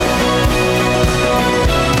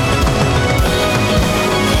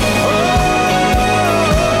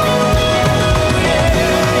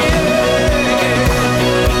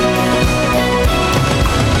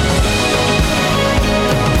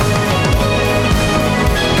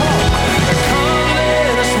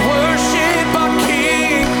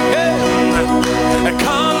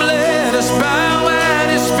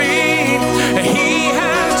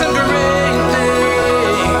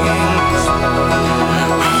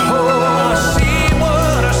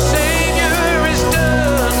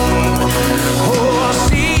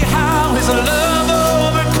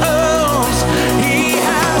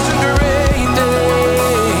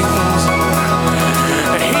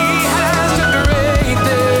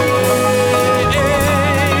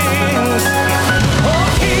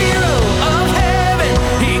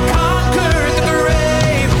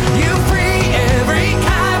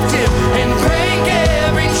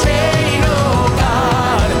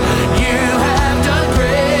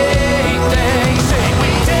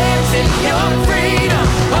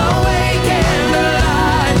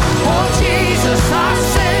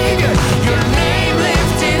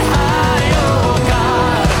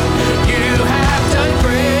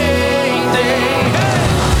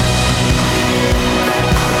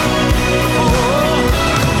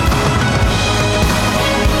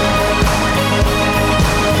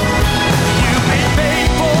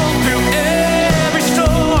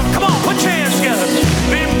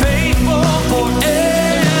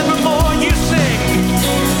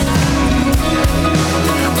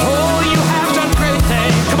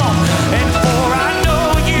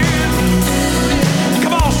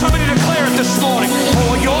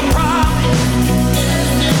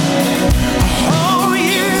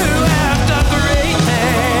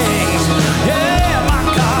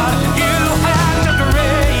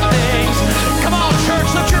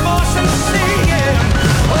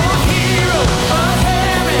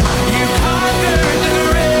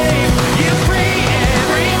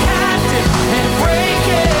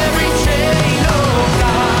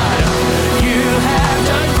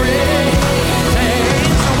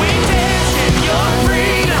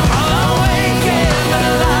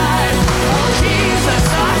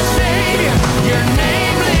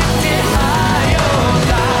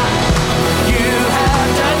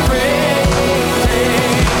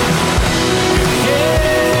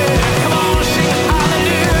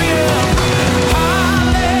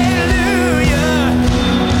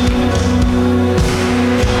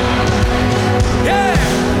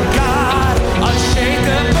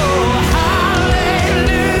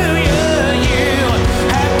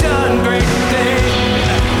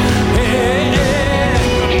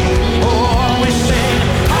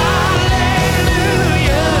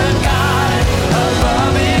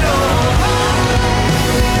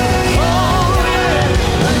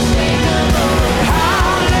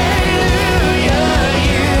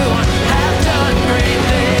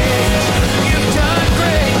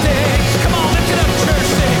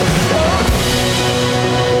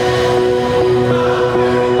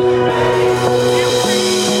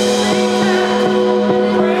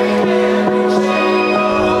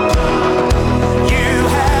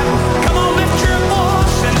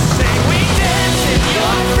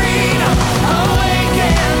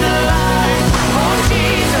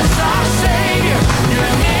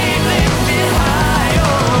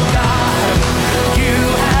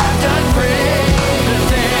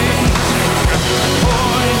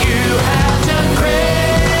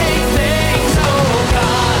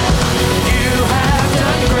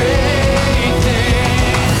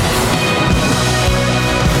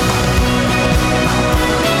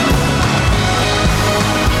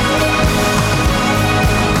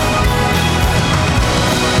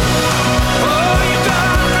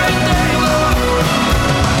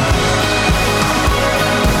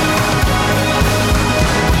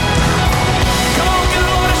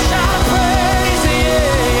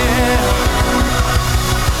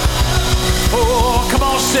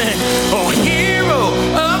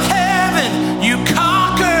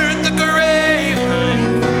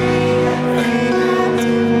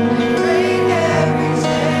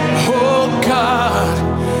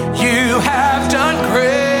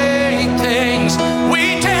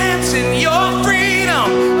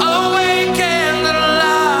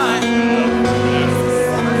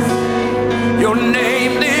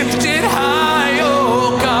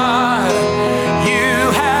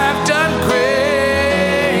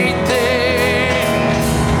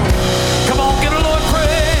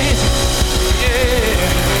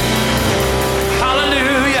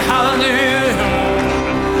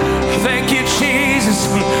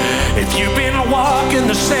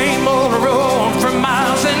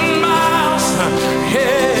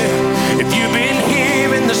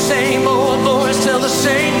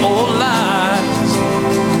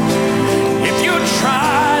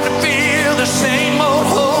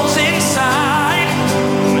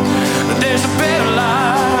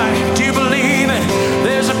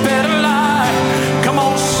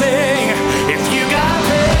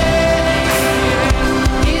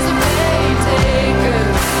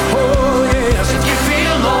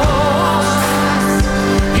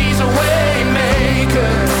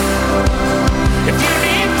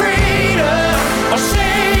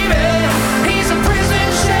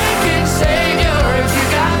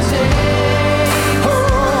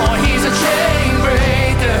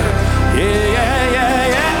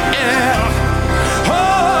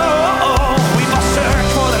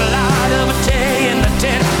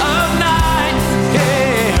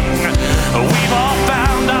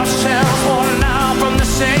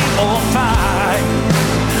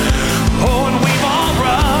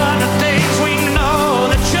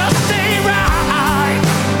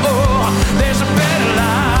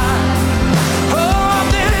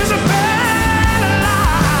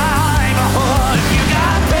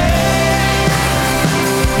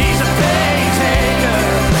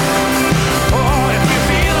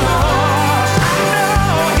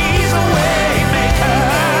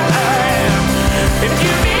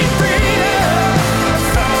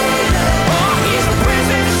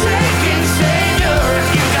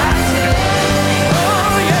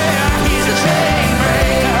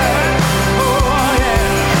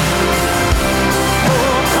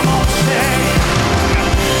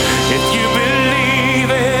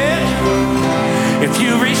If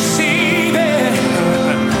you receive it,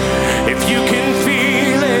 if you can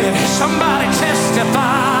feel it, somebody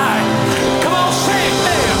testify. Come on, say it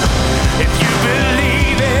now. If you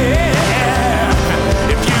believe it,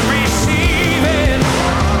 if you receive it,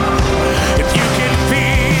 if you can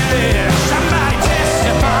feel it, somebody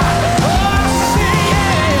testify. Oh, say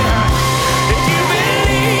yeah. If you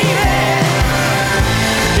believe it,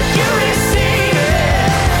 if you receive it,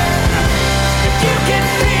 if you can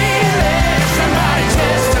feel it, somebody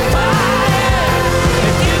testify.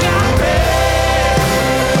 If you got faith,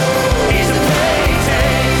 he's a pain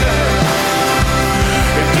taker.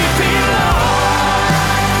 If you feel lost,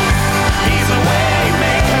 he's a way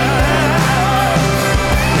maker.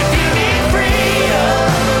 If you need freedom,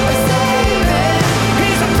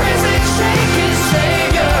 he's a prison shaking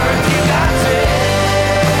savior. If you got faith,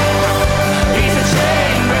 he's a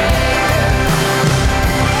chain breaker.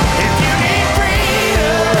 If you need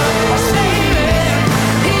freedom or saving,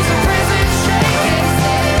 he's a prison shaking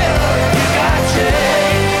savior. If you got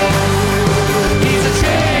chains, he's a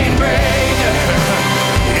chain breaker.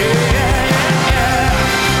 Yeah, yeah, yeah.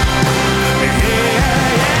 Yeah, yeah,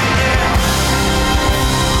 yeah.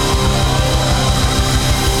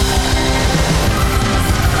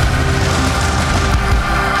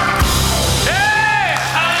 Hey,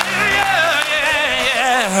 hallelujah, yeah,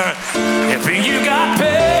 yeah. If you got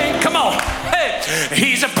pain, come on. Hey,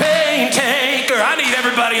 he's a pain taker. I need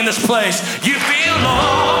everybody in this place. You feel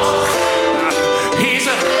lost. He's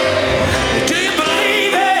a. Do you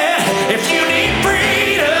believe it? If you need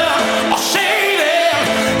freedom or saving,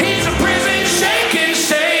 he's a prison shaking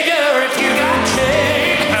savior. If you got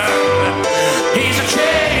chains, he's a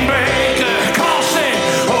chain breaker. Come on, sing.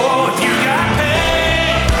 Oh, if you got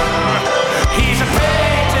pain, he's a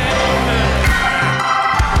pain taker.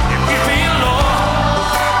 If you feel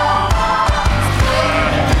lost,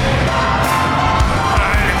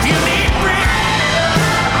 if you need freedom,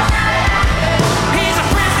 he's a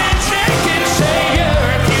prison shaking savior.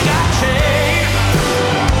 If you got chains,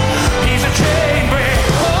 he's a chain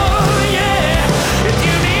breaker. Oh yeah. If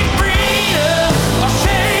you need freedom or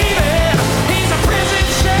saving, he's a prison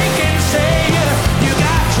shaking savior. You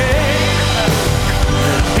got chains,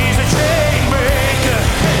 he's a chain breaker.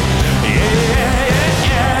 Yeah, yeah,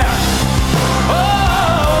 yeah.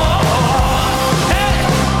 Oh, hey.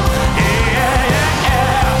 Yeah, yeah,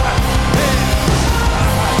 yeah.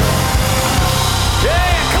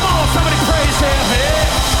 Yeah, come on, somebody praise him. Yeah.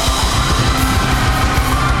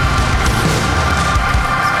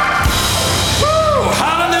 Woo,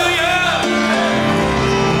 hallelujah.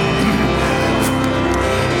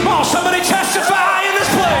 Come on, somebody testify in this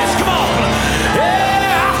place. Come on.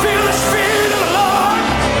 Yeah, I feel the Spirit of the Lord.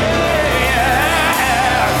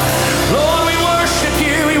 Yeah. Lord, we worship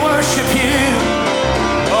you. We worship you.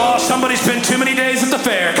 Oh, somebody's spent too many days at the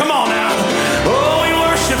fair. Come on now. Oh, we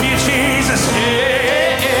worship you, Jesus.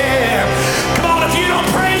 Yeah, yeah. Come on, if you don't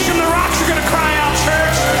praise him, the rocks are going to cry out,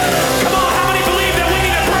 church. Come on, how many believe that we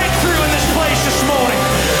need a breakthrough in this place this morning?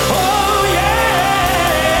 Oh, yeah,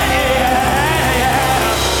 yeah,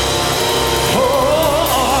 yeah.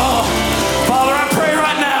 Oh, Father, I pray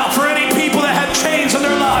right now for any people that have chains in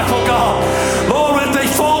their life, oh God. Lord, if they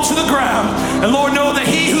fall to the ground, and Lord, know that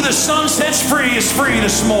he who the Son sets free is free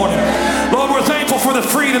this morning. Lord, we're thankful for the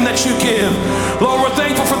freedom that you give. Lord, we're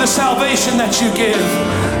thankful for the salvation that you give.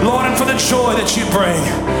 Lord, and for the joy that you bring.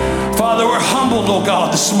 Father, we're humbled, oh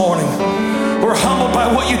God, this morning. We're humbled by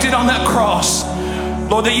what you did on that cross.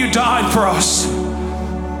 Lord, that you died for us.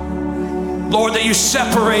 Lord, that you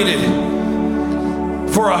separated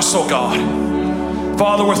for us, oh God.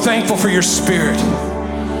 Father, we're thankful for your Spirit.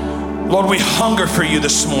 Lord, we hunger for you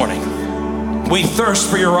this morning. We thirst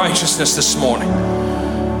for your righteousness this morning.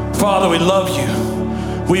 Father, we love you.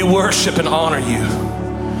 We worship and honor you.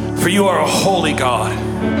 For you are a holy God.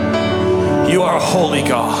 You are a holy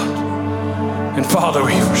God. And Father,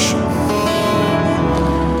 we worship.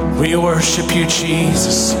 We worship you,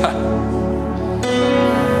 Jesus.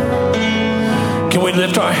 Can we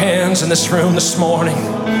lift our hands in this room this morning?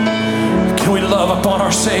 Can we love upon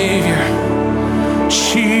our Savior?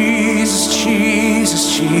 Jesus,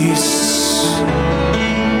 Jesus, Jesus.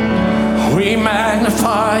 We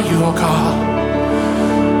magnify you, oh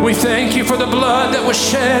God. We thank you for the blood that was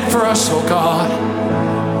shed for us, oh God.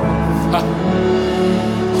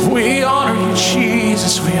 We honor you,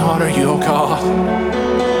 Jesus. We honor you, oh God.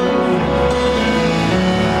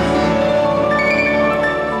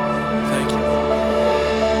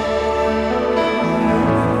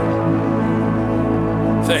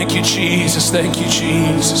 Thank you, Jesus. Thank you,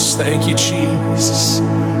 Jesus. Thank you, Jesus.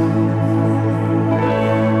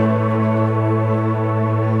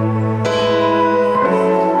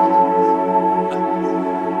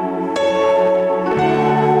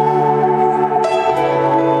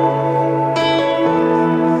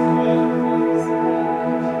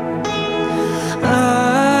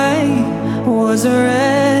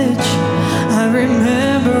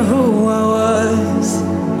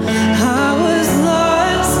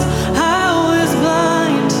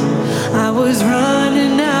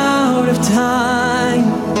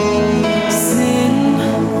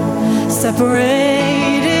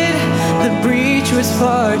 separated, the breach was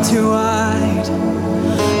far too wide.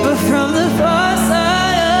 But from the far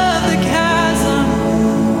side of the chasm,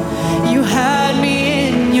 you had me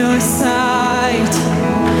in your sight.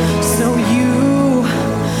 So you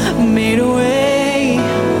made a way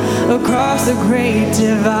across the great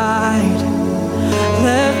divide,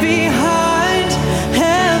 left behind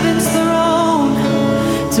heaven's throne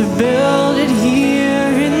to build it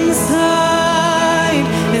here inside.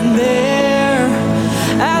 And there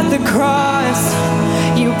at the cross,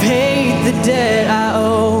 you paid the debt I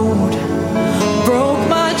owed, broke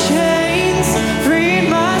my chains, freed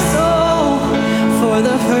my soul. For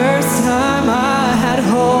the first time I had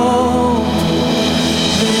hope.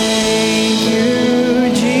 Thank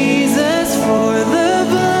you, Jesus, for the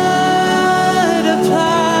blood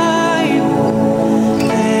applied.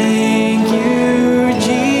 Thank you,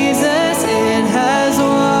 Jesus, it has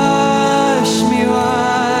washed me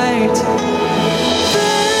white.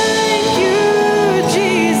 Thank you,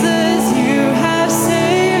 Jesus, you have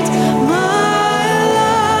saved my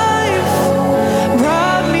life,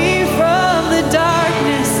 brought me from the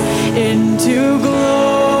darkness into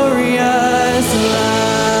glorious light.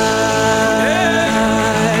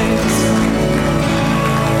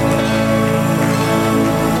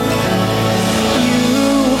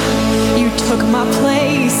 You took my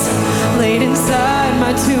place, laid inside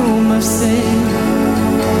my tomb of sin.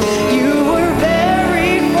 You were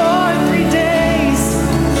buried for 3 days,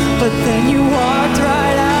 but then you walked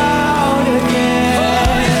right out again.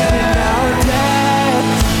 And now death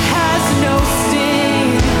has no sting,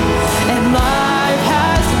 and life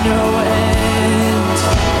has no end.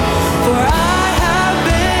 For I have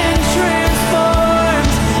been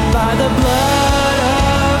transformed by the blood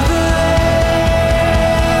of the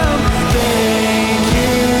Lamb. Thank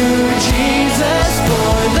you, Jesus,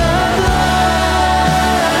 for the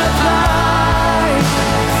blood applied.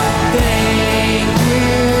 Thank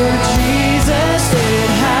you, Jesus, it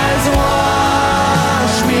has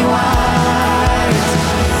washed me white.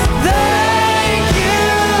 Thank you,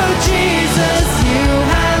 Jesus, you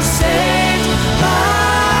have saved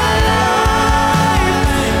my life,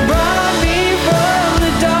 brought me from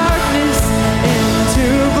the darkness into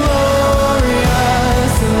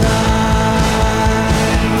glorious light.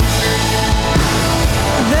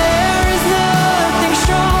 There is nothing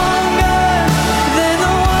stronger than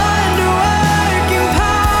the wonder-working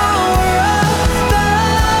power of the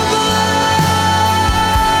blood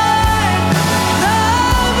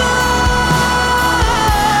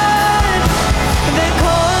that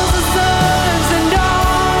calls the sons and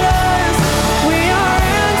daughters. We are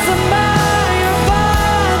ransomed by your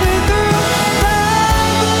Father through the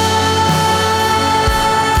blood.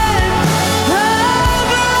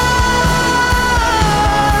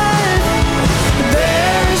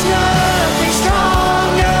 There's nothing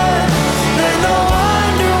stronger than the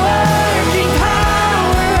wonder-working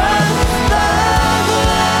power of the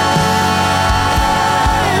blood.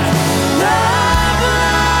 The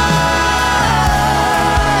blood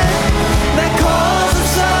that calls the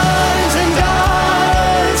sons and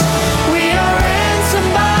daughters. We are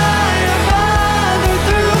ransomed by our Father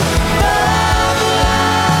through the blood.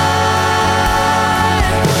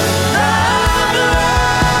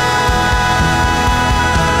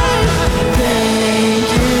 Thank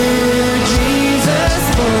you, Jesus,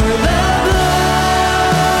 for the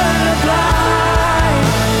blood applied.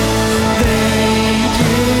 Thank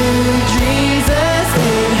you, Jesus,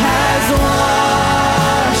 it has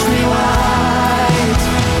washed me white.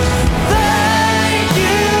 Thank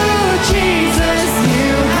you, Jesus,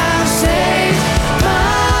 you have saved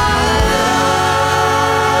my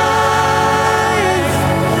life,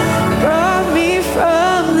 brought me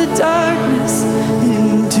from the darkness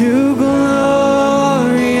into glorious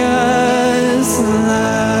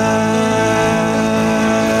light.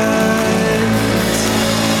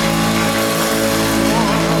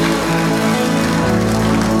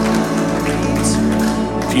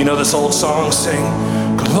 If you know this old song, sing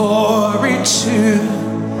glory to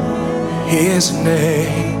his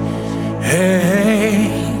name.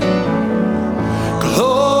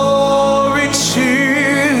 Glory to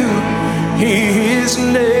his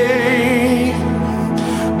name.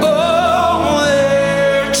 Oh,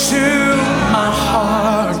 there to my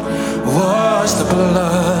heart was the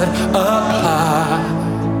blood applied.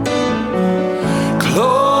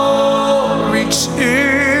 Glory to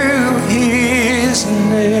his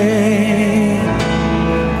name.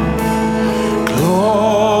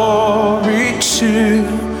 Glory to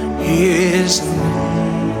his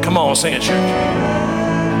name. Come on, sing it, church.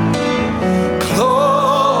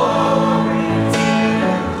 Glory to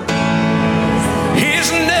his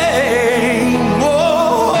name.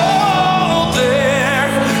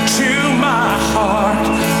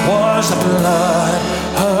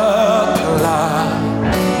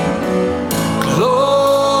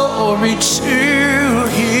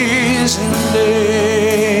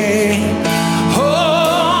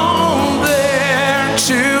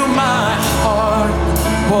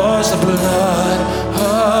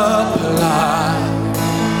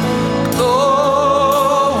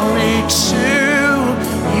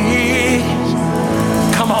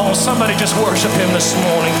 somebody just worship him this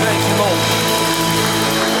morning. Thank you, Lord.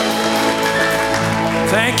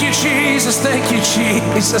 Thank you, Jesus. Thank you,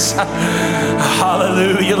 Jesus.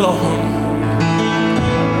 Hallelujah, Lord.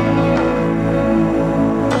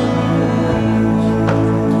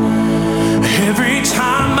 Every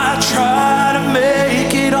time I try to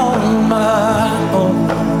make it on my own,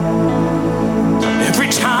 every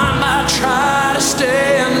time I try to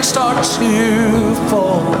stand and start to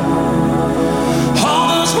fall, all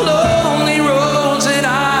those lonely roads that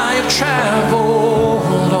I have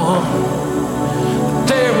traveled on,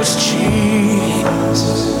 there was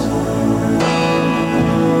Jesus.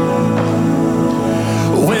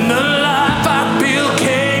 When the life I built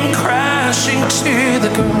came crashing to the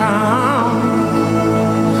ground,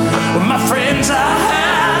 when my friends I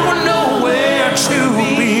had were nowhere to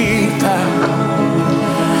be found,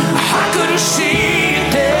 I couldn't see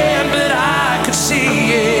it then, but I could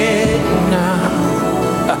see it now.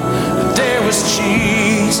 There was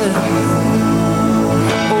Jesus.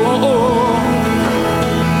 Oh,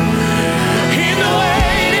 in the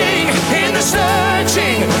waiting, in the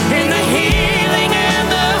searching, in the healing and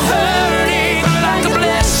the hurting, like a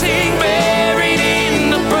blessing buried in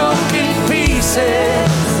the broken pieces.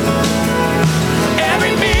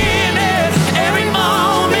 Every minute, every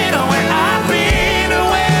moment, where I've been or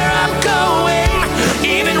where I'm going,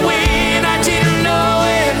 even when I didn't know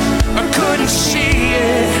it or couldn't see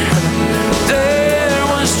it, there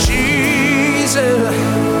was Jesus.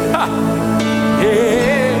 Ha.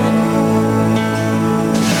 Yeah.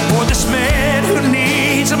 For this man who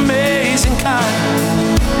needs amazing kind.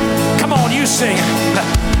 Come on, you sing it.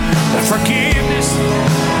 Forgiveness.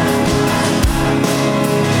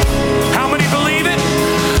 How many believe it?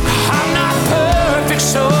 I'm not perfect,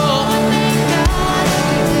 so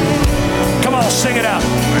come on, sing it out.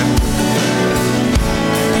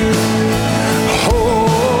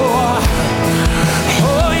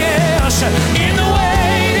 Oh yes, in the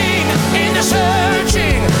waiting, in the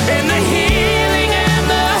searching, in the healing and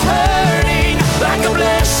the hurting, like a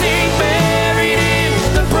blessing buried in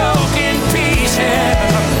the broken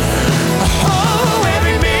pieces. Oh,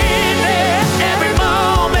 every minute, every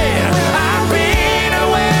moment, I've been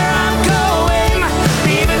where I'm going,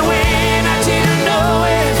 even when I didn't know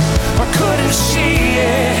it or couldn't see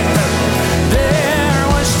it. There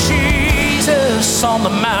was Jesus on the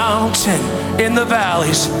mountain, in the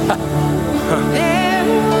valleys. There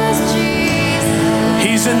was Jesus.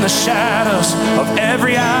 He's in the shadows of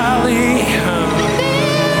every alley.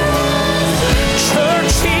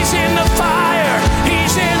 Church, he's in the fire,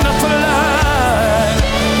 he's in the flood.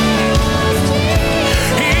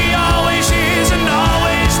 He always is and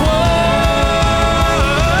always was.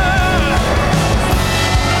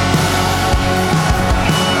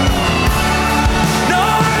 No, I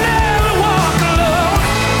never walk alone.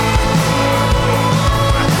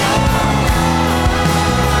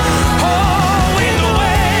 Oh, in the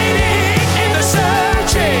waiting, in the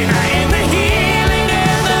searching, in the healing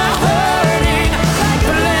and the hurting,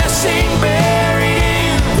 blessing buried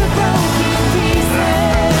in The broken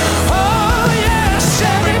pieces. oh yes,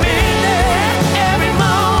 every minute, every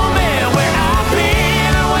moment, where I've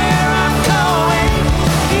been and where I'm going,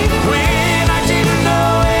 even when I didn't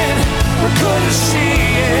know it or couldn't see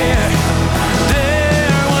it,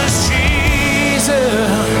 there was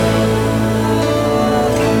Jesus.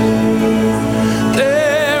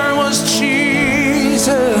 There was Jesus.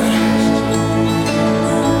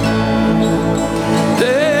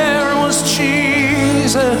 There was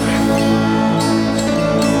Jesus.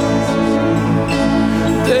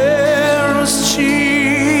 There was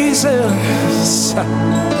Jesus.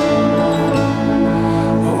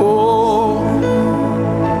 Oh.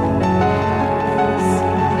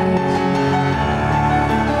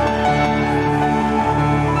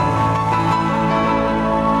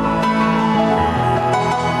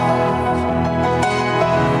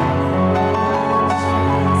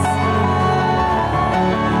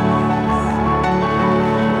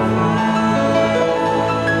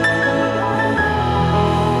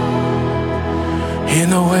 In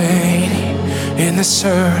the waiting, in the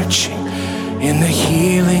searching, in the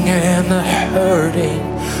healing and the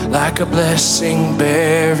hurting, like a blessing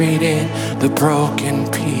buried in the broken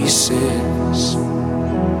pieces.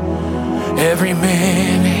 Every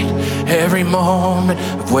minute, every moment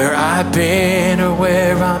of where I've been or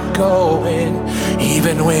where I'm going,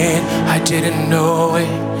 even when I didn't know it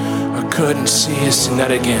or couldn't see it. Sing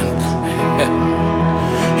that again.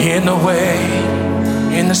 In the way,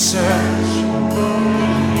 in the search,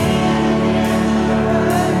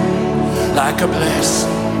 like a blessing.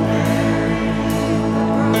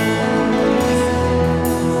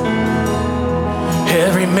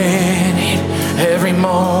 every minute, every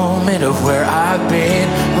moment of where I've been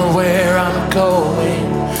or where I'm going,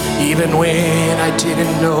 even when I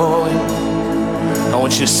didn't know it. I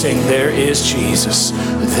want you to sing, there is Jesus,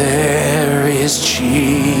 there is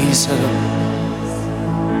Jesus.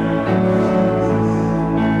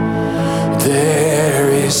 There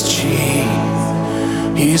is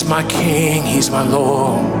Jesus. He's my King, He's my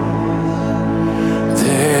Lord.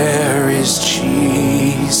 There is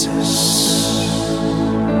Jesus.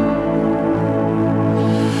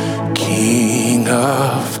 King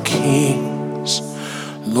of kings,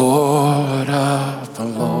 Lord of the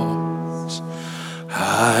lords,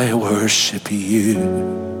 I worship you.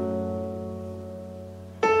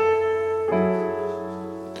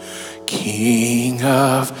 King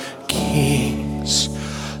of kings,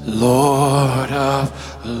 Lord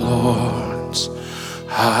of lords,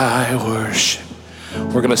 I worship.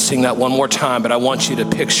 We're going to sing that one more time, but I want you to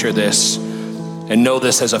picture this and know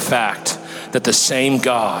this as a fact, that the same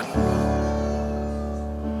God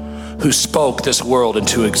who spoke this world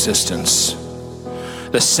into existence,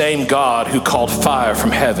 the same God who called fire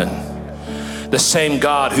from heaven, the same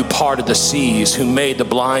God who parted the seas, who made the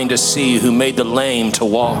blind to see, who made the lame to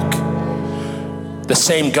walk, the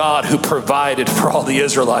same God who provided for all the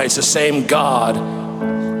Israelites, the same God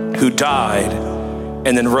who died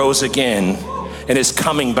and then rose again and is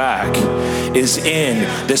coming back, is in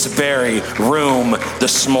this very room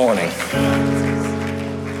this morning.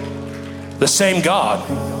 The same God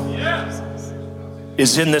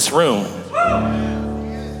is in this room.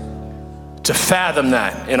 To fathom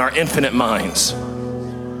that in our infinite minds,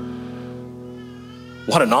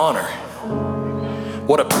 what an honor,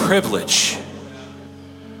 what a privilege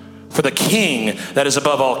for the King that is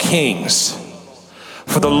above all kings,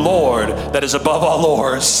 for the Lord that is above all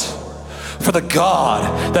lords, for the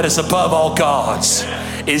God that is above all gods,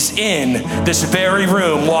 is in this very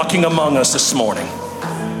room walking among us this morning.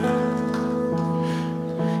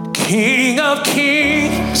 King of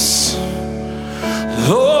kings,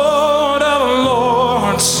 Lord of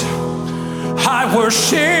lords, I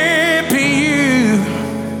worship you.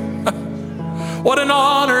 What an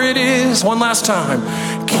honor it is. One last time.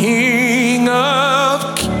 King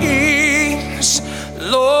of kings,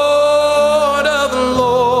 Lord of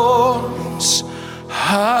lords,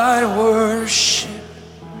 I worship.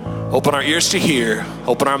 Open our ears to hear,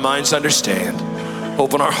 open our minds to understand,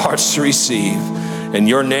 open our hearts to receive. In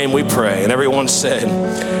your name we pray. And everyone said,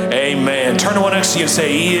 amen. Turn to one next to you and say,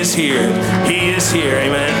 He is here. He is here.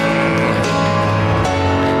 Amen.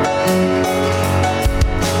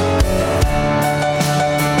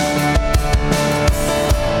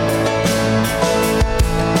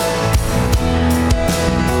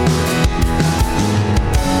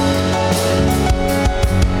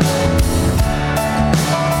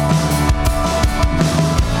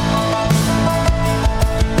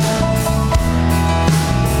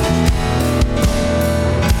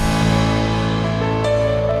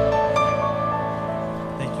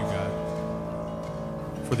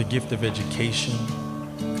 Gift of education,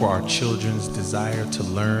 for our children's desire to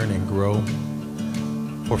learn and grow,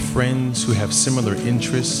 for friends who have similar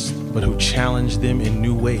interests but who challenge them in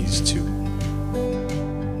new ways too.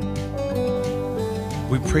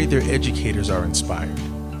 We pray their educators are inspired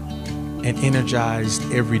and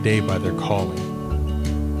energized every day by their calling.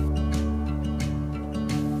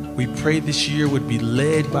 We pray this year would be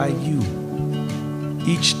led by you.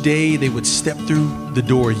 Each day they would step through the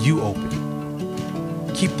door you open.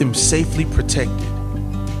 Keep them safely protected,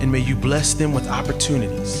 and may you bless them with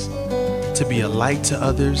opportunities to be a light to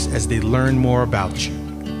others as they learn more about you.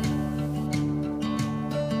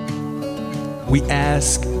 We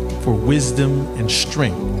ask for wisdom and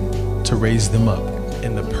strength to raise them up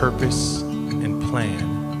in the purpose and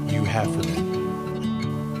plan you have for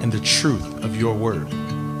them, and the truth of your word.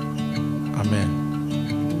 Amen.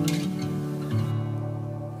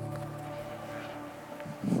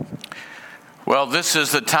 Well, this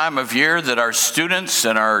is the time of year that our students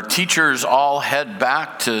and our teachers all head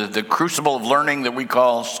back to the crucible of learning that we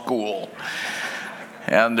call school.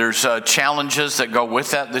 And there's challenges that go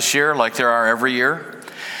with that this year, like there are every year.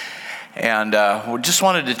 And we just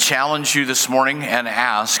wanted to challenge you this morning and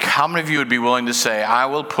ask, how many of you would be willing to say, I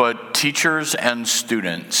will put teachers and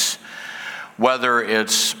students, whether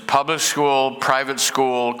it's public school, private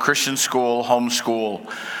school, Christian school, homeschool,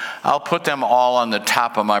 I'll put them all on the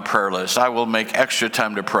top of my prayer list. I will make extra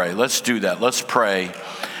time to pray. Let's do that. Let's pray.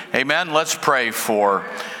 Amen. Let's pray for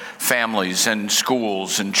families and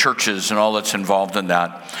schools and churches and all that's involved in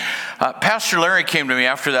that. Pastor Larry came to me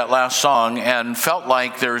after that last song and felt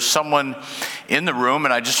like there's someone in the room,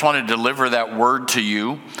 and I just want to deliver that word to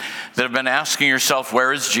you, that have been asking yourself,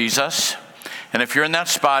 where is Jesus? And if you're in that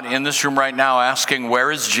spot in this room right now asking,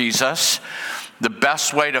 where is Jesus? The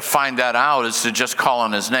best way to find that out is to just call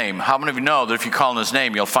on his name. How many of you know that if you call on his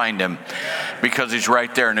name, you'll find him? Because he's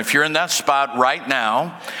right there. And if you're in that spot right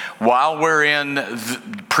now, while we're in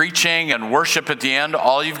preaching and worship at the end,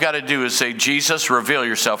 all you've got to do is say, Jesus, reveal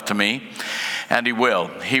yourself to me. And he will.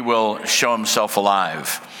 He will show himself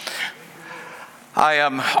alive. I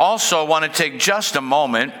also want to take just a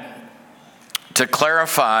moment to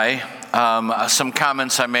clarify some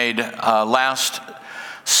comments I made last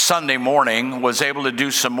Sunday morning. Was able to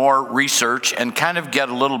do some more research and kind of get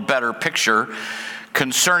a little better picture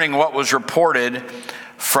concerning what was reported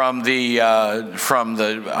from the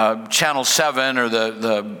Channel 7 or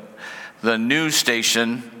the news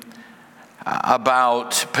station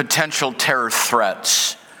about potential terror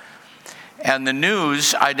threats. And the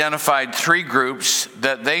news identified 3 groups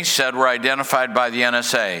that they said were identified by the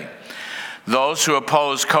NSA. Those who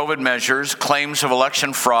oppose COVID measures, claims of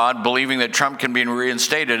election fraud, believing that Trump can be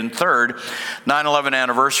reinstated, and third, 9/11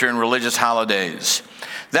 anniversary and religious holidays.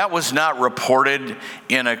 That was not reported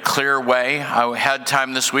in a clear way. I had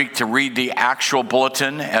time this week to read the actual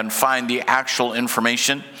bulletin and find the actual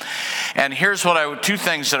information. And here's what 2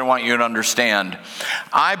 things that I want you to understand.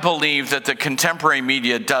 I believe that the contemporary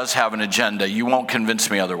media does have an agenda. You won't convince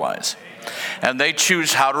me otherwise. And they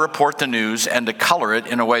choose how to report the news and to color it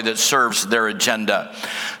in a way that serves their agenda.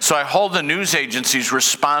 So I hold the news agencies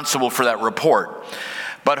responsible for that report.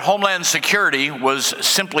 But Homeland Security was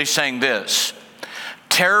simply saying this: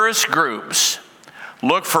 terrorist groups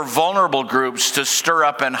look for vulnerable groups to stir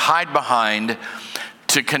up and hide behind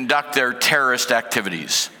to conduct their terrorist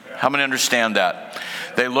activities. How many understand that?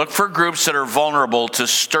 They look for groups that are vulnerable to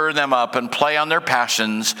stir them up and play on their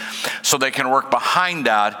passions so they can work behind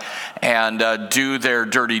that and do their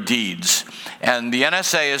dirty deeds. And the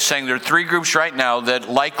NSA is saying there are 3 groups right now that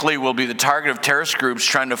likely will be the target of terrorist groups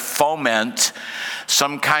trying to foment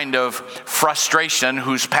some kind of frustration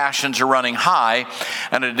whose passions are running high,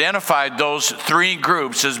 and identified those 3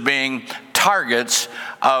 groups as being targets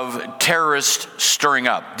of terrorist stirring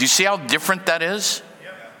up. Do you see how different that is?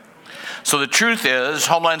 So the truth is,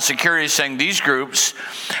 Homeland Security is saying these groups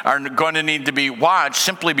are going to need to be watched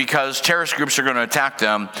simply because terrorist groups are going to attack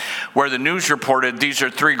them, where the news reported these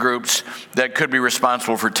are 3 groups that could be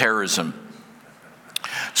responsible for terrorism.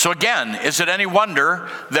 So again, is it any wonder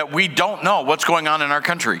that we don't know what's going on in our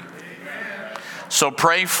country? So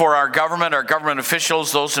pray for our government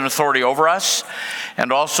officials, those in authority over us,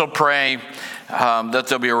 and also pray that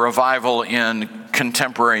there'll be a revival in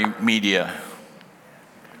contemporary media.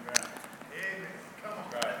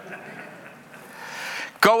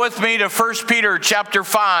 Go with me to 1 Peter chapter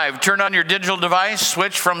 5. Turn on your digital device,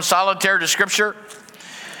 switch from solitaire to Scripture.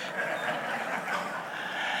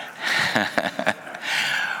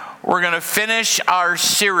 We're going to finish our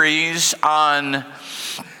series on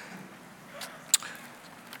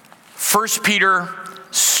 1 Peter,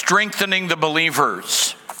 strengthening the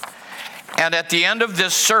believers. And at the end of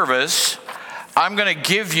this service, I'm going to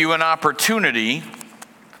give you an opportunity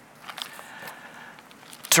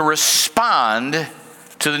to respond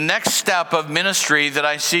to the next step of ministry that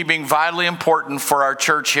I see being vitally important for our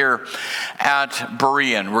church here at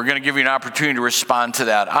Berean. We're going to give you an opportunity to respond to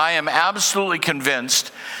that. I am absolutely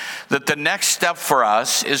convinced that the next step for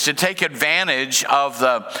us is to take advantage of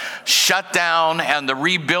the shutdown and the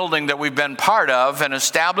rebuilding that we've been part of and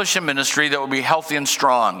establish a ministry that will be healthy and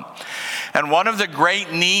strong. And one of the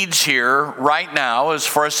great needs here right now is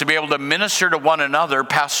for us to be able to minister to one another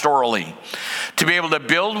pastorally, to be able to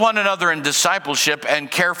build one another in discipleship and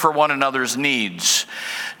care for one another's needs.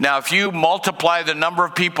 Now, if you multiply the number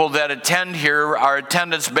of people that attend here, our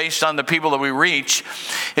attendance based on the people that we reach,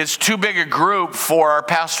 it's too big a group for our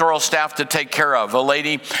pastoral staff to take care of. A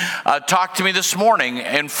lady talked to me this morning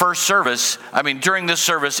in during this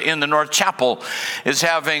service in the North Chapel, is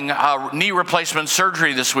having knee replacement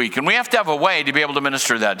surgery this week. And we have to have a way to be able to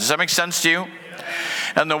minister that. Does that make sense to you?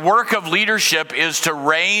 And the work of leadership is to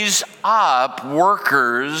raise up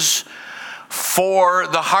workers for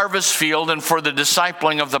the harvest field and for the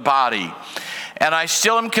discipling of the body. And I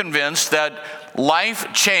still am convinced that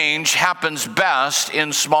life change happens best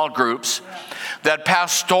in small groups, that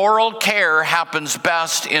pastoral care happens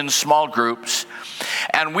best in small groups,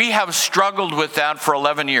 and we have struggled with that for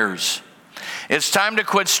 11 years. It's time to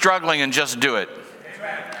quit struggling and just do it.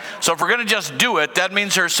 So if we're going to just do it, that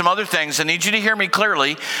means there's some other things. I need you to hear me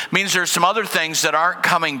clearly. Means there's some other things that aren't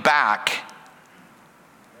coming back.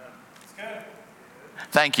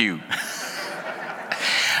 Thank you.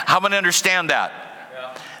 How many understand that?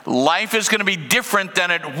 Life is going to be different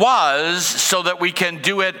than it was so that we can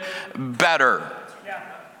do it better.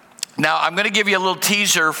 Now, I'm going to give you a little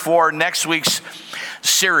teaser for next week's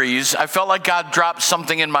series. I felt like God dropped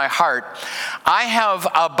something in my heart. I have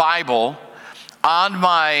a Bible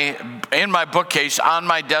in my bookcase on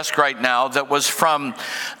my desk right now that was from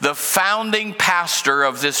the founding pastor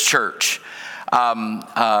of this church. And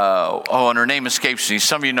her name escapes me.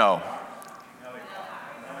 Some of you know.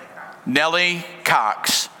 Nellie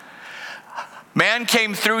Cox. Man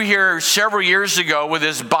came through here several years ago with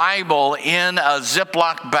his Bible in a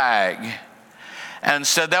Ziploc bag and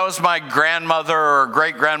said that was my grandmother or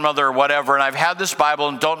great-grandmother or whatever, and I've had this Bible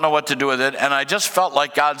and don't know what to do with it, and I just felt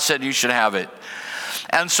like God said you should have it.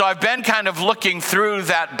 And so I've been kind of looking through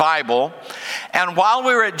that Bible, and while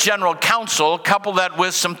we were at General Council, couple that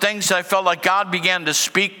with some things that I felt like God began to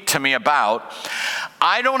speak to me about,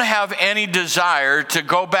 I don't have any desire to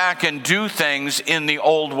go back and do things in the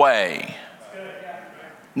old way.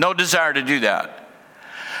 No desire to do that.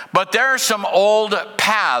 But there are some old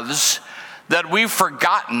paths that we've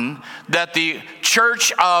forgotten that the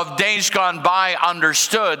church of days gone by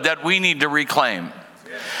understood that we need to reclaim.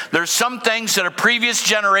 There's some things that a previous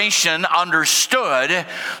generation understood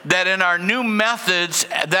that in our new methods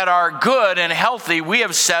that are good and healthy, we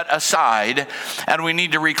have set aside, and we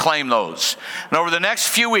need to reclaim those. And over the next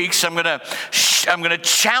few weeks, I'm going to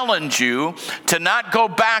challenge you to not go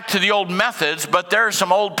back to the old methods, but there are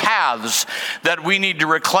some old paths that we need to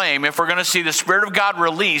reclaim if we're going to see the Spirit of God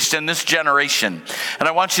released in this generation. And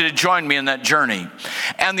I want you to join me in that journey.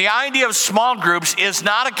 And the idea of small groups is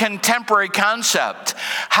not a contemporary concept.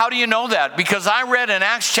 How do you know that? Because I read in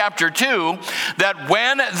Acts chapter 2 that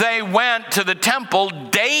when they went to the temple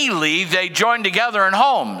daily, they joined together in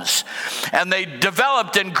homes. And they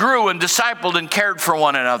developed and grew and discipled and cared for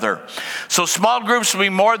one another. So small groups will be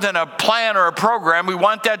more than a plan or a program. We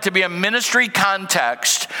want that to be a ministry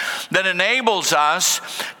context that enables us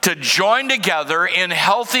to join together in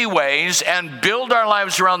healthy ways and build our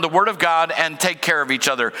lives around the Word of God and take care of each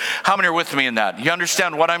other. How many are with me in that? You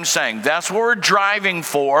understand what I'm saying? That's what we're driving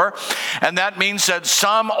for, and that means that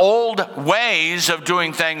some old ways of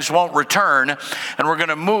doing things won't return, and we're going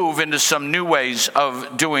to move into some new ways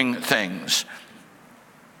of doing things.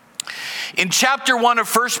 In chapter 1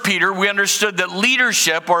 of 1 Peter, we understood that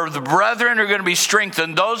leadership, or the brethren are going to be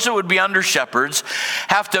strengthened. Those who would be under shepherds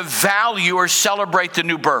have to value or celebrate the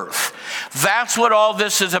new birth. That's what all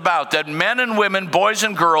this is about, that men and women, boys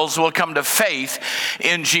and girls will come to faith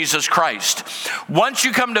in Jesus Christ. Once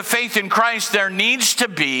you come to faith in Christ, there needs to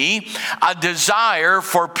be a desire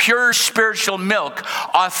for pure spiritual milk,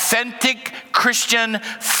 authentic Christian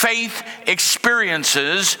faith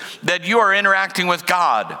experiences that you are interacting with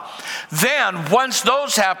God. Then, once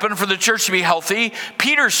those happen for the church to be healthy,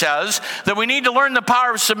 Peter says that we need to learn the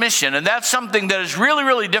power of submission. And that's something that is really,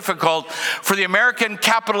 really difficult for the American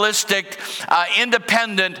capitalistic,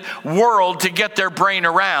 independent world to get their brain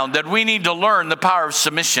around, that we need to learn the power of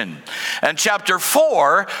submission. And chapter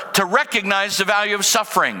 4, to recognize the value of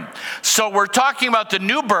suffering. So we're talking about the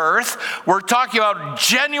new birth. We're talking about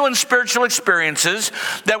genuine spiritual experiences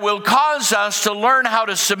that will cause us to learn how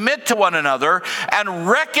to submit to one another and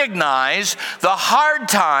recognize the hard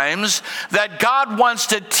times that God wants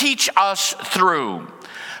to teach us through.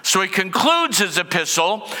 So he concludes his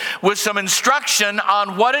epistle with some instruction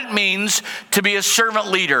on what it means to be a servant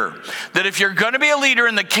leader. That if you're going to be a leader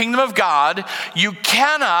in the kingdom of God, you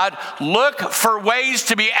cannot look for ways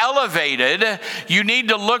to be elevated. You need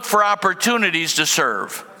to look for opportunities to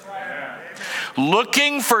serve.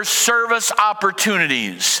 Looking for service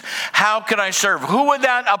opportunities. How can I serve? Who would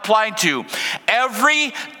that apply to?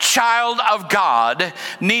 Every child of God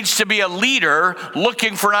needs to be a leader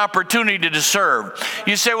looking for an opportunity to serve.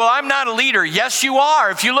 You say, well, I'm not a leader. Yes, you are.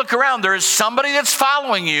 If you look around, there is somebody that's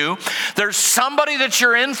following you. There's somebody that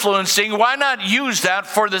you're influencing. Why not use that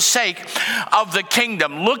for the sake of the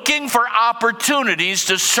kingdom? Looking for opportunities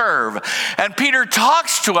to serve. And Peter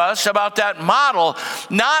talks to us about that model,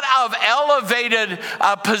 not of elevated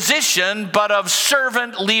position, but of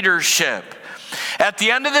servant leadership. At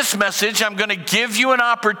the end of this message, I'm going to give you an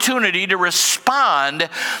opportunity to respond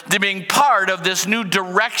to being part of this new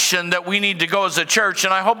direction that we need to go as a church,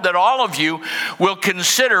 and I hope that all of you will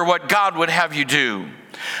consider what God would have you do.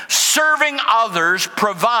 Serving others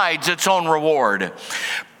provides its own reward.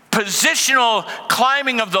 Positional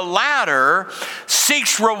climbing of the ladder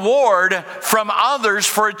seeks reward from others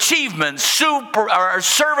for achievement.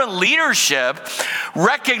 Servant leadership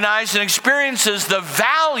recognizes and experiences the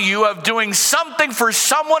value of doing something for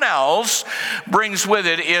someone else, brings with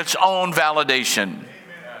it its own validation.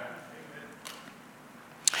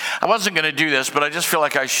 I wasn't going to do this, but I just feel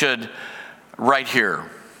like I should right here.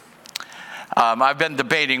 I've been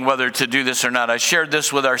debating whether to do this or not. I shared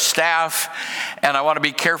this with our staff, and I want to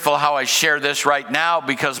be careful how I share this right now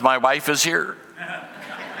because my wife is here.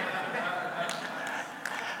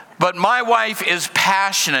 But my wife is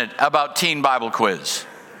passionate about Teen Bible Quiz.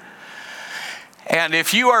 And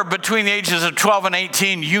if you are between the ages of 12 and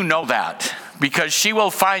 18, you know that, because she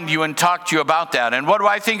will find you and talk to you about that. And what do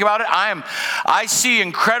I think about it? I see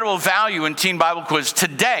incredible value in Teen Bible Quiz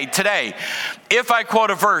today. If I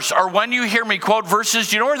quote a verse, or when you hear me quote verses,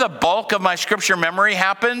 do you know where the bulk of my scripture memory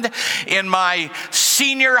happened? In my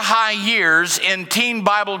senior high years in Teen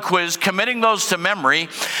Bible Quiz, committing those to memory,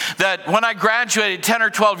 that when I graduated 10 or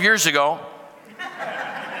 12 years ago,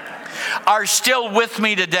 are still with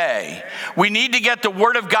me today. We need to get the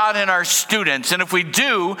Word of God in our students, and if we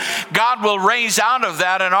do, God will raise out of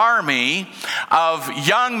that an army of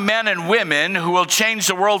young men and women who will change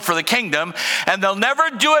the world for the kingdom, and they'll never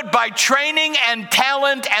do it by training and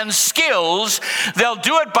talent and skills. They'll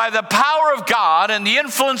do it by the power of God and the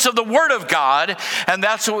influence of the Word of God, and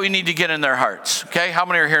that's what we need to get in their hearts. Okay, how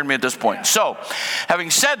many are hearing me at this point? So,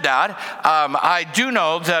 having said that, I do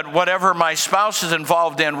know that whatever my spouse is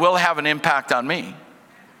involved in will have an impact on me.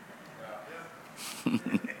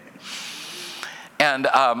 And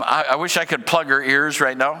I wish I could plug her ears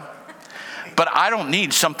right now, but I don't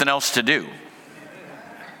need something else to do.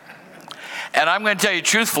 And I'm going to tell you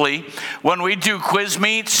truthfully, when we do quiz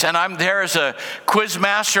meets and I'm there as a quiz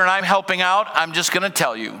master and I'm helping out, I'm just going to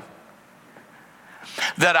tell you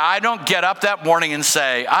that I don't get up that morning and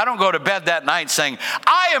say, I don't go to bed that night saying,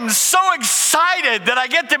 I am so excited that I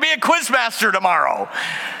get to be a quiz master tomorrow.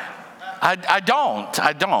 I don't.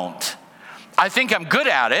 I think I'm good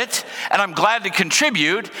at it, and I'm glad to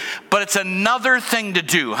contribute, but it's another thing to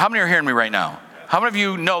do. How many are hearing me right now? How many of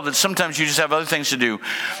you know that sometimes you just have other things to do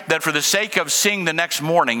that for the sake of seeing the next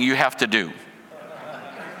morning you have to do?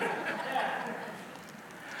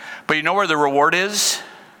 But you know where the reward is?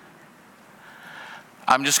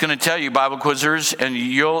 I'm just going to tell you, Bible quizzers, and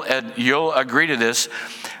you'll agree to this.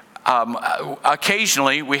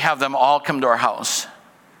 Occasionally, we have them all come to our house.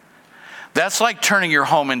 That's like turning your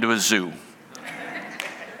home into a zoo.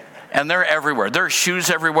 And they're everywhere. There are shoes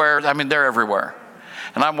everywhere. I mean, they're everywhere.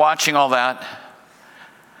 And I'm watching all that.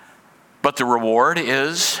 But the reward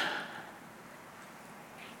is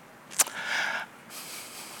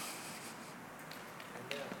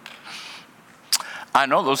I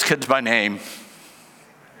know those kids by name.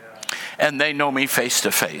 And they know me face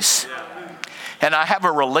to face. And I have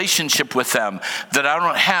a relationship with them that I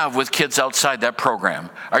don't have with kids outside that program.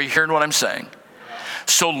 Are you hearing what I'm saying?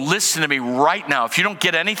 So listen to me right now. If you don't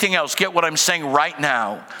get anything else, get what I'm saying right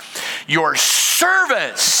now. Your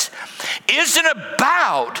service isn't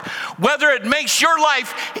about whether it makes your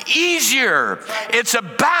life easier. It's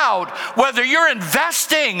about whether you're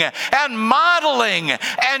investing and modeling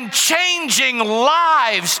and changing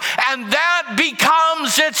lives, and that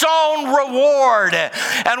becomes its own reward.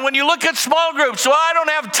 And when you look at small groups, well, I don't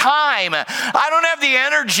have time. I don't have the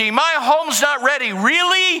energy. My home's not ready.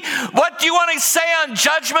 Really? What do you want to say on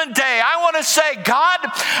Judgment Day? I want to say, God,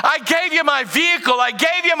 I gave you my vehicle. I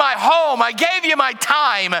gave you my home. I gave you my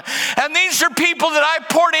time. And these are people that I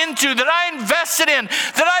poured into, that I invested in,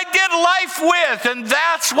 that I did life with. And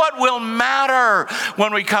that's what will matter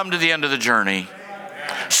when we come to the end of the journey.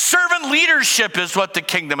 Servant leadership is what the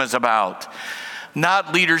kingdom is about,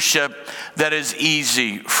 not leadership that is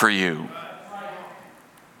easy for you.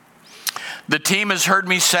 The team has heard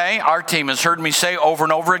me say, our team has heard me say over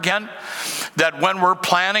and over again, that when we're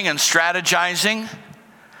planning and strategizing,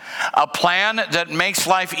 a plan that makes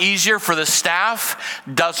life easier for the staff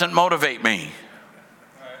doesn't motivate me.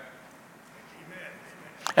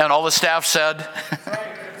 And all the staff said,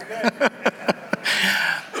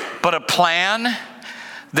 but a plan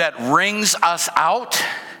that wrings us out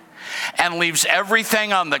and leaves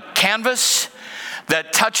everything on the canvas,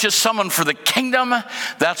 that touches someone for the kingdom,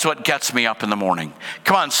 that's what gets me up in the morning.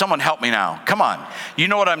 Come on, someone help me now. Come on. You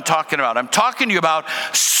know what I'm talking about. I'm talking to you about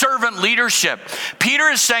servant leadership. Peter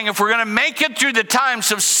is saying if we're going to make it through the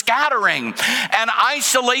times of scattering and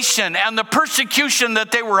isolation and the persecution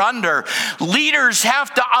that they were under, leaders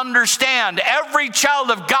have to understand, every child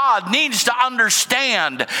of God needs to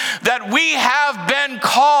understand that we have been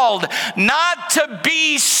called not to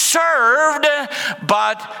be served,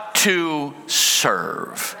 but to serve.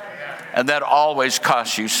 And that always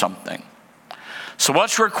costs you something. So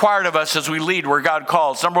what's required of us as we lead where God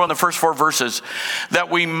calls? Number one, the first 4 verses,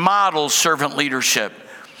 that we model servant leadership.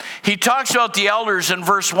 He talks about the elders in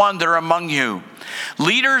verse 1 that are among you.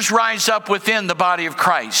 Leaders rise up within the body of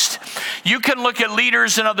Christ. You can look at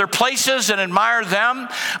leaders in other places and admire them,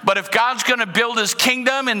 but if God's going to build his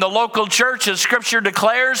kingdom in the local church, as Scripture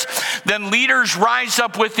declares, then leaders rise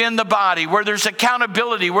up within the body where there's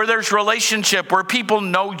accountability, where there's relationship, where people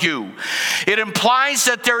know you. It implies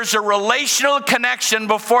that there's a relational connection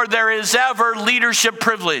before there is ever leadership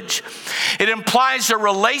privilege. It implies a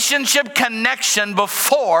relationship connection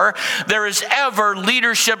before there is ever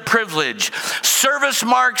leadership privilege. Service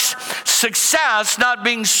marks success, not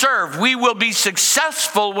being served. We will be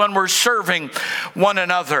successful when we're serving one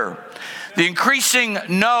another. The increasing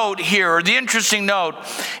note here, or the interesting note,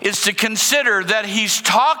 is to consider that he's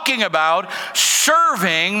talking about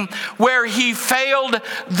serving where he failed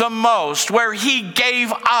the most, where he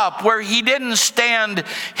gave up, where he didn't stand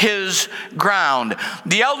his ground.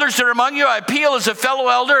 The elders that are among you, I appeal as a fellow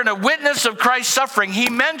elder and a witness of Christ's suffering. He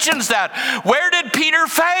mentions that. Where did Peter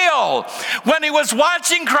fail? When he was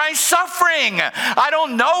watching Christ suffering. I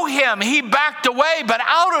don't know him. He backed away, but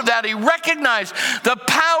out of that he recognized the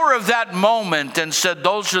power of that moment and said,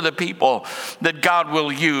 those are the people that God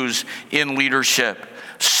will use in leadership.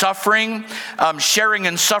 Suffering, sharing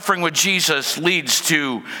and suffering with Jesus leads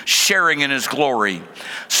to sharing in his glory.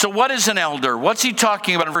 So what is an elder? What's he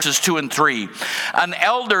talking about in verses 2 and 3? An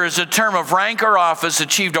elder is a term of rank or office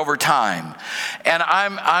achieved over time. And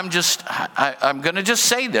I'm going to just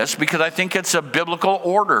say this because I think it's a biblical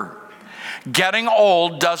order. Getting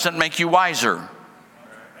old doesn't make you wiser.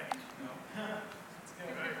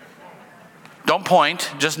 Don't point,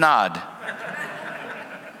 just nod.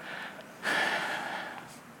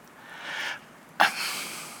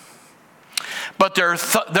 But there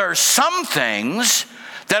are some things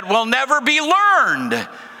that will never be learned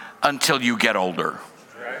until you get older.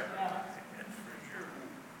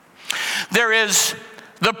 There is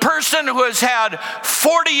the person who has had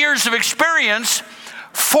 40 years of experience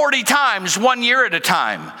 40 times, 1 year at a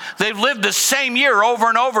time. They've lived the same year over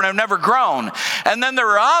and over and have never grown. And then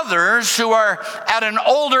there are others who are at an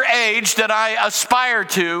older age that I aspire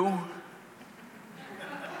to,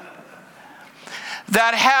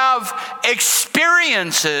 that have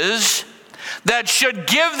experiences that should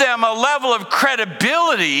give them a level of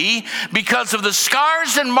credibility because of the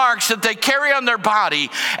scars and marks that they carry on their body,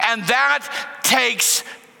 and that takes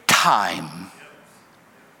time.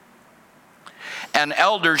 And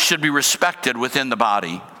elders should be respected within the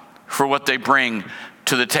body for what they bring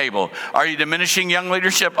to the table. Are you diminishing young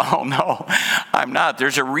leadership? Oh no, I'm not.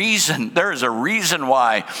 There's a reason. There is a reason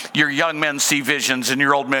why your young men see visions and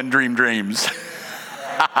your old men dream dreams.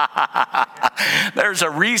 There's a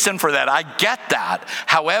reason for that. I get that.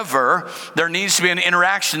 However, there needs to be an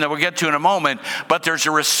interaction that we'll get to in a moment, but there's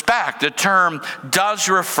a respect. The term does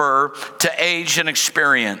refer to age and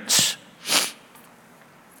experience.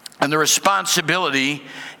 And the responsibility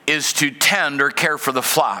is to tend or care for the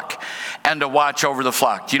flock and to watch over the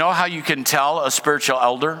flock. Do you know how you can tell a spiritual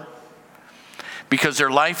elder? Because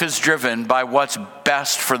their life is driven by what's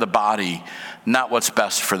best for the body, not what's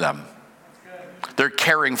best for them. They're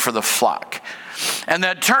caring for the flock. And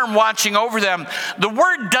that term, watching over them, the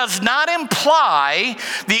word does not imply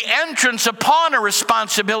the entrance upon a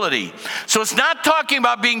responsibility. So it's not talking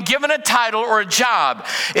about being given a title or a job.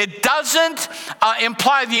 It doesn't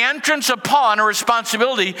imply the entrance upon a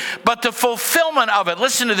responsibility, but the fulfillment of it.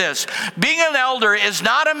 Listen to this. Being an elder is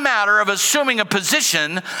not a matter of assuming a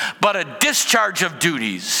position, but a discharge of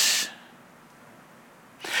duties.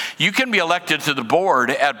 You can be elected to the board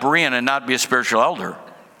at Berean and not be a spiritual elder.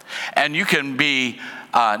 And you can be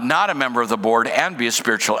not a member of the board and be a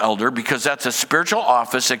spiritual elder, because that's a spiritual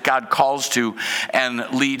office that God calls to and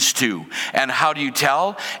leads to. And how do you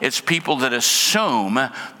tell? It's people that assume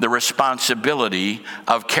the responsibility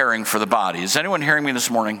of caring for the body. Is anyone hearing me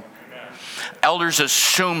this morning? Elders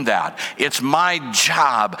assume that. It's my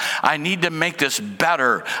job. I need to make this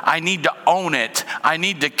better. I need to own it. I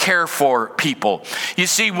need to care for people. You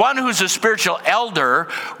see, one who's a spiritual elder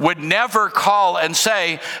would never call and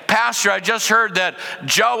say, Pastor, I just heard that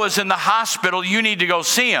Joe is in the hospital. You need to go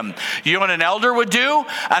see him. You know what an elder would do?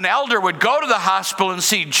 An elder would go to the hospital and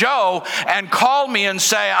see Joe and call me and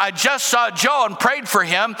say, I just saw Joe and prayed for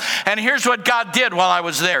him, and here's what God did while I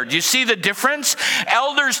was there. Do you see the difference?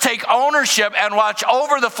 Elders take ownership and watch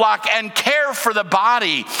over the flock and care for the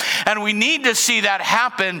body. And we need to see that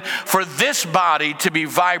happen for this body to be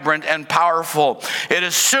vibrant and powerful. It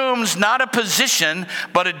assumes not a position,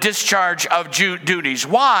 but a discharge of duties.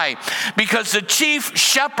 Why? Because the chief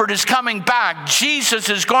shepherd is coming back. Jesus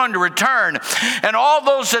is going to return. And all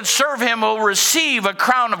those that serve him will receive a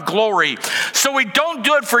crown of glory. So we don't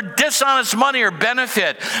do it for dishonest money or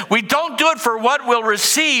benefit. We don't do it for what we'll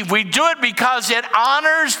receive. We do it because it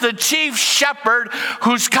honors the chief shepherd shepherd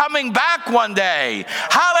who's coming back one day.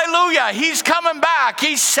 Hallelujah. He's coming back.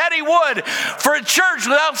 He said he would, for a church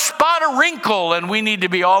without spot or wrinkle. And we need to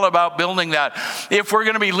be all about building that. If we're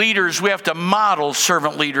going to be leaders, we have to model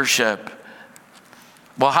servant leadership.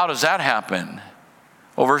 Well, how does that happen?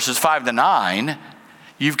 Well, verses 5 to 9,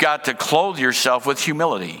 you've got to clothe yourself with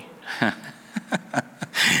humility.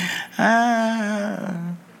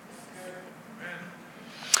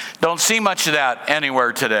 Don't see much of that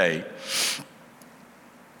anywhere today.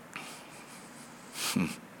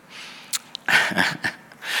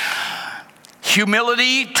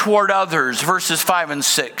 Humility toward others, verses 5 and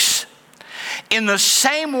 6. In the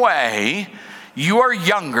same way, you are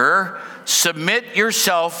younger, submit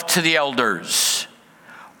yourself to the elders.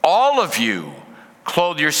 All of you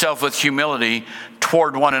clothe yourself with humility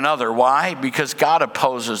toward one another. Why? Because God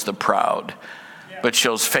opposes the proud, but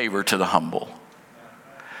shows favor to the humble.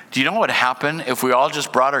 Do you know what would happen if we all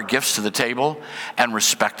just brought our gifts to the table and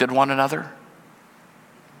respected one another?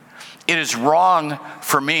 It is wrong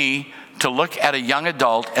for me to look at a young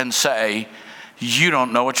adult and say, you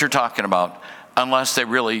don't know what you're talking about, unless they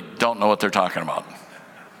really don't know what they're talking about.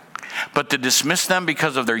 But to dismiss them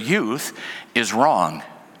because of their youth is wrong.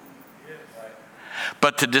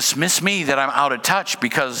 But to dismiss me that I'm out of touch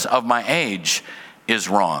because of my age is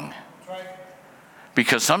wrong.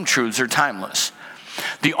 Because some truths are timeless.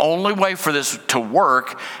 The only way for this to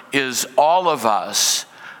work is all of us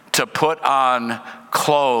to put on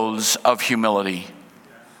clothes of humility.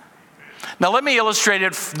 Now let me illustrate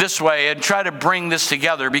it this way and try to bring this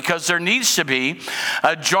together, because there needs to be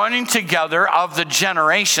a joining together of the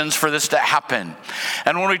generations for this to happen.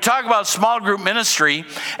 And when we talk about small group ministry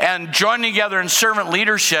and joining together in servant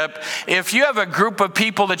leadership, if you have a group of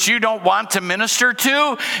people that you don't want to minister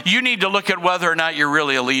to, you need to look at whether or not you're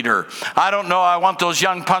really a leader. I don't know, I want those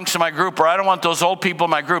young punks in my group, or I don't want those old people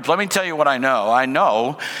in my group. Let me tell you what I know. I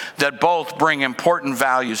know that both bring important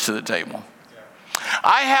values to the table.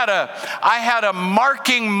 I had a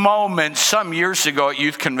marking moment some years ago at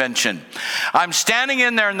youth convention. I'm standing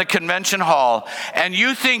in there in the convention hall, and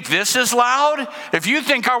you think this is loud? If you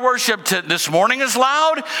think our worship this morning is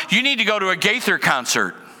loud, you need to go to a Gaither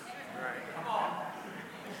concert.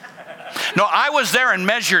 No, I was there and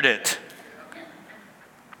measured it.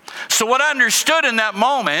 So what I understood in that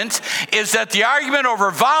moment is that the argument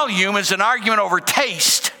over volume is an argument over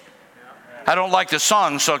taste. I don't like the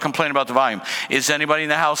song, so I'll complain about the volume. Is anybody in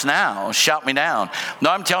the house now? Shout me down. No,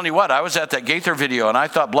 I'm telling you what, I was at that Gaither video, and I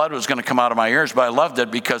thought blood was going to come out of my ears, but I loved it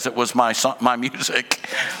because it was my song, my music.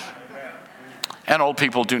 And old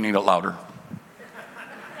people do need it louder.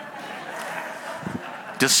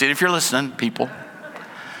 Just see it if you're listening, people.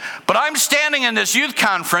 But I'm standing in this youth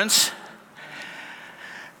conference,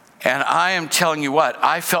 and I am telling you what,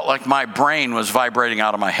 I felt like my brain was vibrating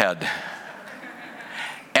out of my head.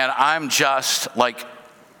 And I'm just like,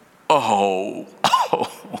 I'm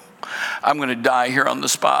going to die here on the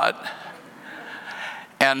spot.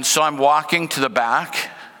 And so I'm walking to the back,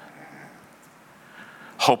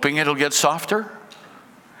 hoping it'll get softer.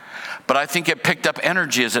 But I think it picked up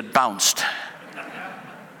energy as it bounced.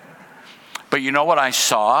 But you know what I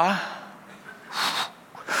saw?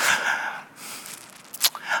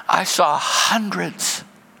 I saw hundreds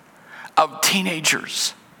of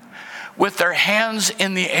teenagers with their hands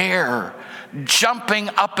in the air, jumping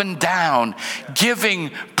up and down,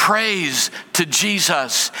 giving praise to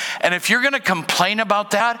Jesus. And if you're going to complain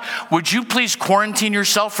about that, would you please quarantine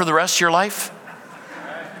yourself for the rest of your life?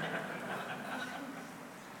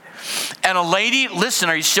 And a lady, listen,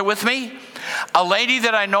 are you still with me? A lady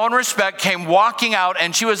that I know and respect came walking out,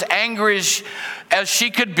 and she was angry as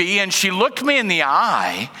she could be, and she looked me in the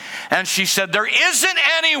eye and she said, there isn't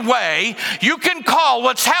any way you can call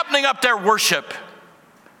what's happening up there worship.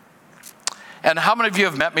 And how many of you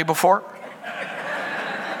have met me before?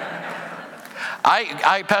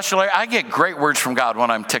 Pastor Larry, I get great words from God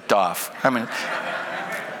when I'm ticked off.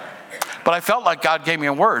 But I felt like God gave me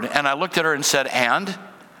a word, and I looked at her and said, and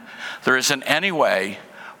there isn't any way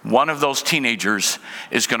one of those teenagers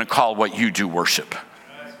is going to call what you do worship.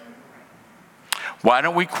 Why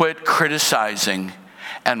don't we quit criticizing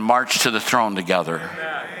and march to the throne together?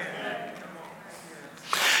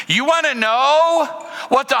 You want to know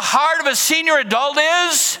what the heart of a senior adult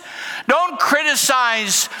is? Don't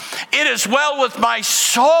criticize it as well with my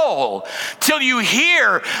soul till you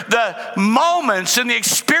hear the moments and the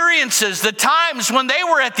experiences, the times when they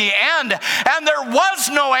were at the end and there was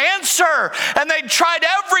no answer and they tried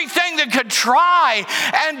everything they could try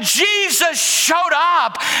and Jesus showed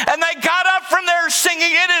up and they got up from there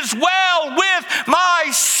singing, "It is well with my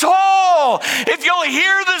soul." If you'll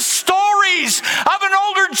hear the stories of an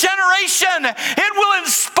older generation. It will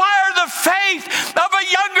inspire the faith of a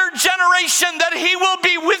younger generation that he will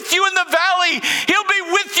be with you in the valley. He'll be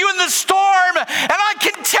with you in the storm. And I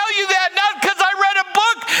can tell you that not because I read a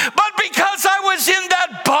book, but because I was in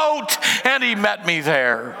that boat and he met me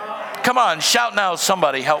there. Come on, shout now,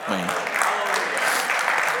 somebody help me.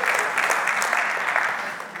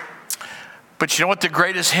 But you know what the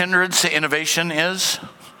greatest hindrance to innovation is?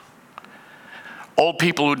 Old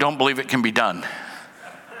people who don't believe it can be done.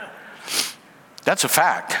 That's a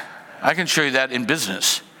fact. I can show you that in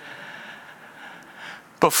business.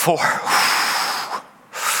 Before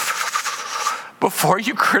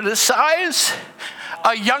you criticize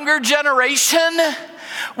a younger generation,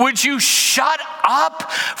 would you shut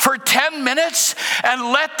up for 10 minutes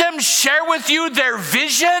and let them share with you their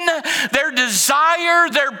vision, their desire,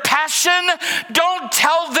 their passion? Don't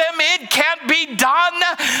tell them it can't be done.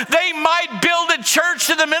 They might build a church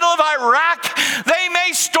in the middle of Iraq. They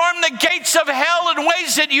may storm the gates of hell in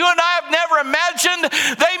ways that you and I have never imagined.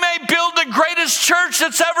 They may build the greatest church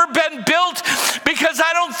that's ever been built, because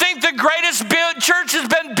I don't think the greatest church has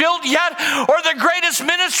been built yet, or the greatest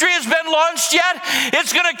ministry has been launched yet.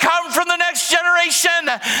 It's going to come from the next generation.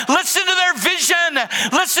 Listen to their vision.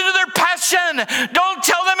 Listen to their passion. Don't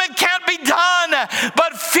tell them it can't be done,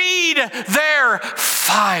 but feed their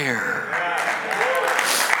fire.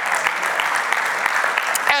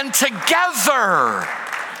 And together,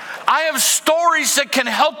 I have stories that can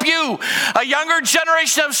help you. A younger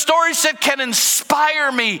generation have stories that can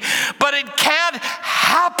inspire me, but it can't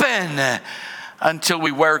happen until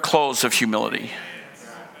we wear clothes of humility.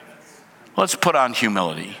 Let's put on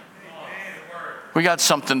humility. We got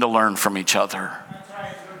something to learn from each other.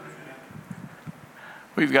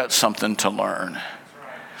 We've got something to learn.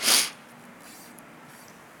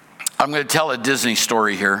 I'm going to tell a Disney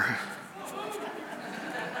story here.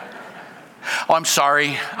 Oh, I'm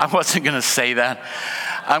sorry. I wasn't going to say that.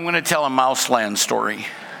 I'm going to tell a Mouseland story.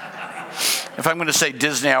 If I'm going to say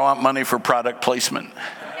Disney, I want money for product placement.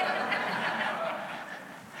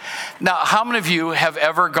 Now, how many of you have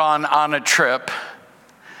ever gone on a trip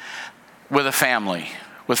with a family,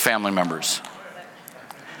 with family members?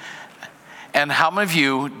 And how many of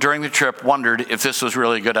you during the trip wondered if this was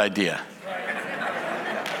really a good idea?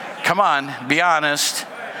 Come on, be honest.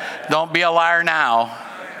 Don't be a liar now.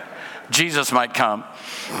 Jesus might come.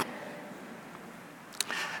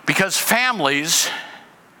 Because families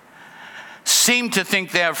seem to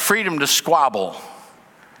think they have freedom to squabble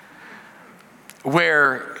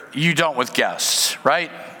where you don't with guests,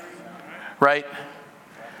 right? Right?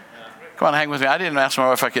 Come on, hang with me. I didn't ask my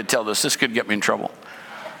wife if I could tell this. This could get me in trouble.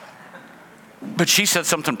 But she said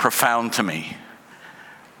something profound to me.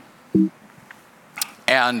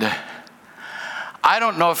 And I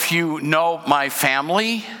don't know if you know my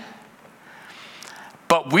family,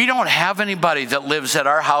 but we don't have anybody that lives at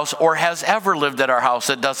our house or has ever lived at our house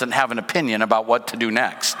that doesn't have an opinion about what to do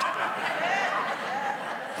next.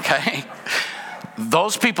 Okay?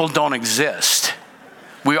 Those people don't exist.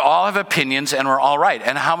 We all have opinions and we're all right.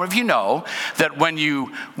 And how many of you know that when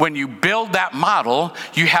you build that model,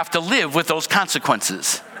 you have to live with those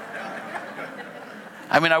consequences?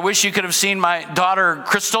 I mean, I wish you could have seen my daughter,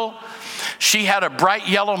 Crystal. She had a bright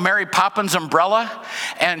yellow Mary Poppins umbrella,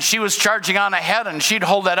 and she was charging on ahead, and she'd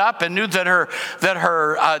hold that up and knew that her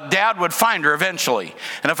dad would find her eventually.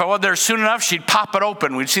 And if I wasn't there soon enough, she'd pop it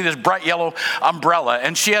open. We'd see this bright yellow umbrella.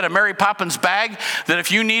 And she had a Mary Poppins bag that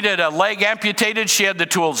if you needed a leg amputated, she had the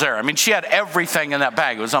tools there. I mean, she had everything in that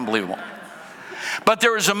bag. It was unbelievable. But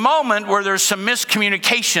there was a moment where there's some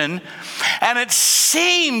miscommunication, and it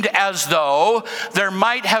seemed as though there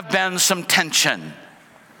might have been some tension.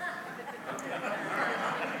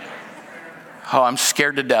 Oh, I'm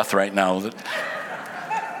scared to death right now.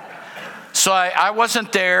 So I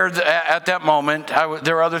wasn't there at that moment.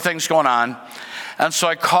 There were other things going on. And so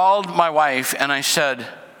I called my wife and I said,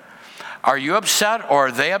 are you upset or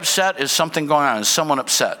are they upset? Is something going on? Is someone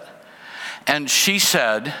upset? And she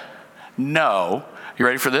said, no. You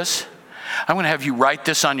ready for this? I'm going to have you write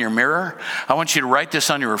this on your mirror. I want you to write this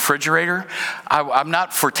on your refrigerator. I'm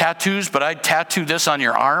not for tattoos, but I'd tattoo this on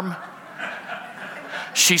your arm.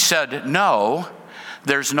 She said, no,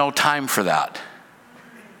 there's no time for that.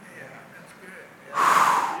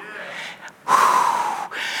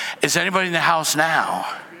 Is anybody in the house now?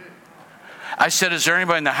 I said, is there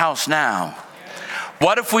anybody in the house now?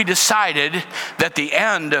 What if we decided that the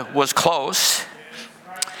end was close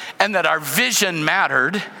and that our vision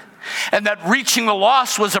mattered and that reaching the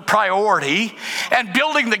lost was a priority, and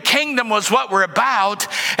building the kingdom was what we're about.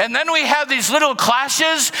 And then we have these little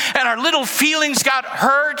clashes, and our little feelings got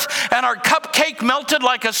hurt, and our cupcake melted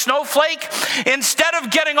like a snowflake. Instead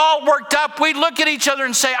of getting all worked up, we look at each other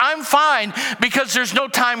and say, I'm fine, because there's no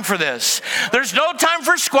time for this. There's no time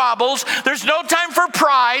for squabbles. There's no time for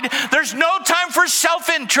pride. There's no time for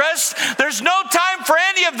self-interest. There's no time for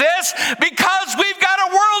any of this, because we've got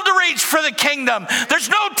a world to reach for the kingdom. There's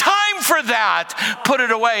no time for that. Put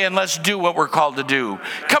it away and let's do what we're called to do.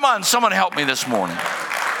 Come on, someone help me this morning.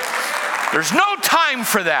 There's no time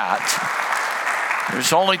for that.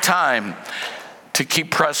 There's only time to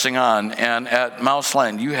keep pressing on. And at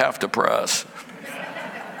Mouseland, you have to press.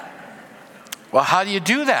 Well, how do you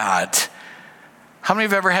do that? How many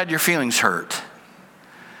have ever had your feelings hurt?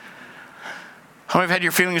 How many have had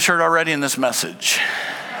your feelings hurt already in this message?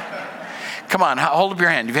 Come on, hold up your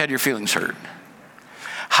hand. You've had your feelings hurt.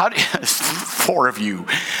 How do you, 4 of you.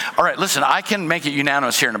 All right, listen, I can make it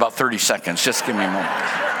unanimous here in about 30 seconds. Just give me a moment.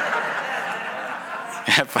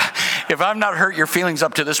 If I've not hurt your feelings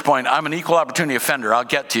up to this point, I'm an equal opportunity offender. I'll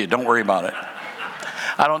get to you. Don't worry about it.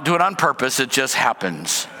 I don't do it on purpose. It just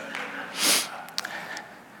happens.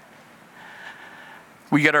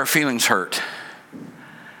 We get our feelings hurt.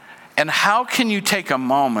 And how can you take a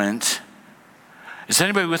moment? Is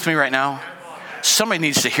anybody with me right now? Somebody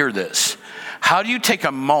needs to hear this. How do you take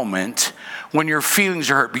a moment when your feelings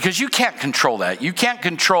are hurt? Because you can't control that. You can't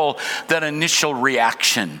control that initial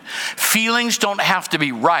reaction. Feelings don't have to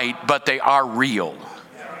be right, but they are real.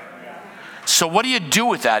 So what do you do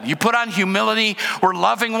with that? You put on humility. We're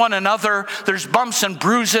loving one another. There's bumps and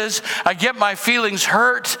bruises. I get my feelings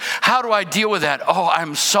hurt. How do I deal with that? Oh,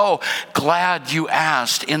 I'm so glad you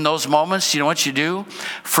asked. In those moments, you know what you do?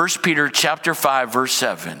 1 Peter chapter 5, verse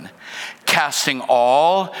 7. Casting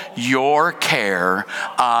all your care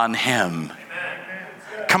on him.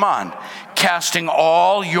 Come on. Casting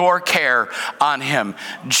all your care on him.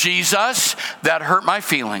 Jesus, that hurt my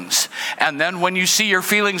feelings. And then when you see your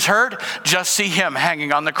feelings hurt, just see him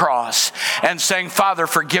hanging on the cross and saying, Father,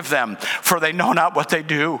 forgive them, for they know not what they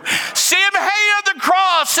do. See him hanging on the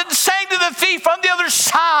cross and saying to the thief on the other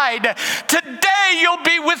side, today you'll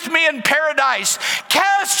be with me in paradise.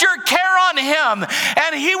 Cast your care on him,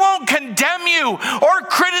 and he won't condemn you or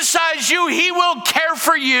criticize you. He will care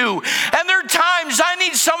for you. And there are times I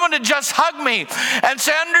need someone to just hug me and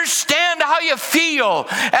say, understand how you feel,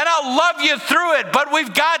 and I'll love you through it, but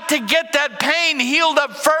we've got to get that pain healed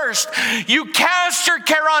up first. You cast your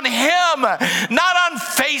care on him, not on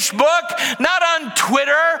Facebook, not on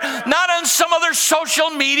Twitter, not on some other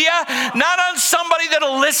social media, not on somebody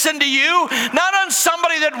that'll listen to you, not on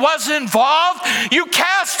somebody that wasn't involved. You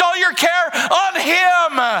cast all your care on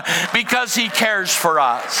him because he cares for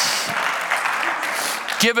us.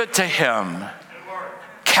 Give it to him.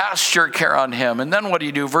 Cast your care on him. And then what do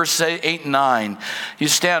you do? Verse 8 and 9. You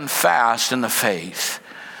stand fast in the faith.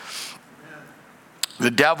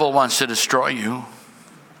 The devil wants to destroy you.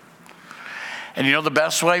 And you know the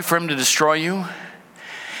best way for him to destroy you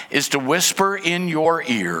is to whisper in your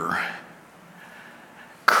ear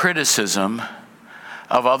criticism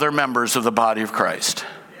of other members of the body of Christ.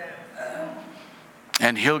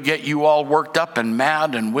 And he'll get you all worked up and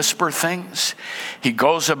mad and whisper things. He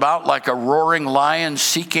goes about like a roaring lion,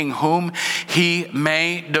 seeking whom he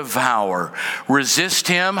may devour. Resist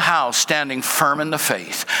him. How? Standing firm in the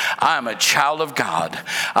faith. I'm a child of God.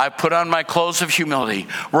 I put on my clothes of humility.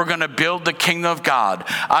 We're going to build the kingdom of God.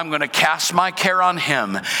 I'm going to cast my care on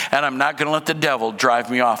him. And I'm not going to let the devil drive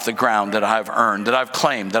me off the ground that I've earned, that I've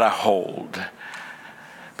claimed, that I hold.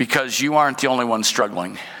 Because you aren't the only one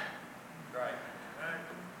struggling.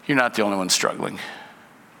 You're not the only one struggling.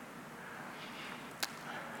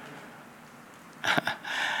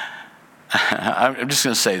 I'm just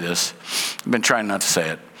going to say this. I've been trying not to say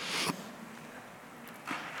it.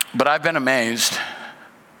 But I've been amazed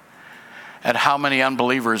at how many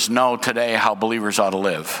unbelievers know today how believers ought to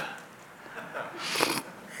live.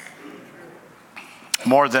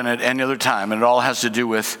 More than at any other time. And it all has to do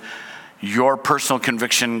with your personal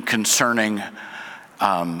conviction concerning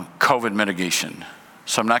COVID mitigation.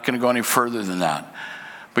 So I'm not going to go any further than that.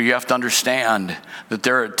 But you have to understand that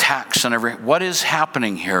there are attacks on every... What is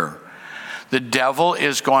happening here? The devil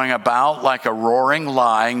is going about like a roaring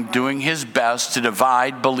lion, doing his best to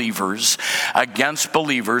divide believers against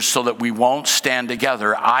believers so that we won't stand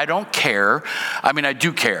together. I don't care. I mean, I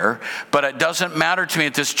do care, but it doesn't matter to me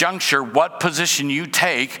at this juncture what position you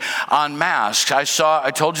take on masks.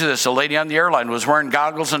 I told you this, a lady on the airline was wearing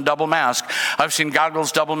goggles and double mask. I've seen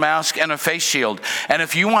goggles, double mask, and a face shield. And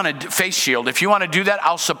if you want to face shield, if you want to do that,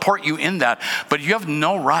 I'll support you in that. But you have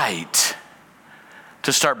no right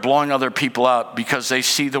to start blowing other people up because they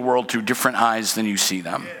see the world through different eyes than you see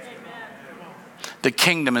them. The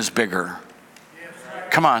kingdom is bigger.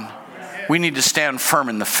 Come on. We need to stand firm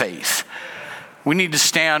in the faith. We need to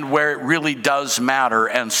stand where it really does matter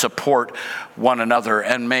and support one another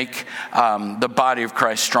and make the body of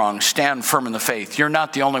Christ strong. Stand firm in the faith. You're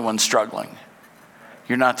not the only one struggling.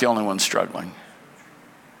 You're not the only one struggling.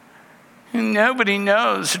 Nobody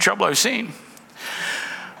knows the trouble I've seen.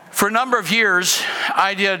 For a number of years,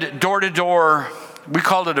 I did door-to-door, we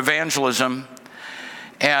called it evangelism,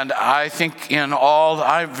 and I think in all,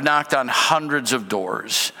 I've knocked on hundreds of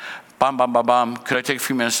doors. Bum, bum, bum, bum. Could I take a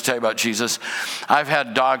few minutes to tell you about Jesus? I've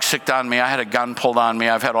had dogs sicked on me. I had a gun pulled on me.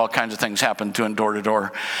 I've had all kinds of things happen doing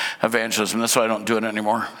door-to-door evangelism. That's why I don't do it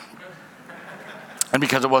anymore. And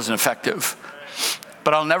because it wasn't effective.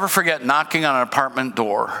 But I'll never forget knocking on an apartment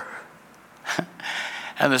door.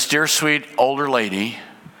 And this dear, sweet, older lady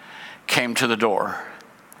came to the door.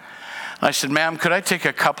 And I said, ma'am, could I take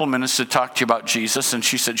a couple minutes to talk to you about Jesus? And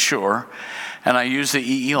she said, sure. And I used the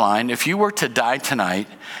EE line. If you were to die tonight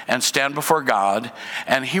and stand before God,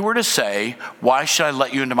 and he were to say, why should I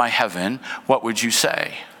let you into my heaven? What would you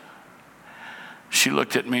say? She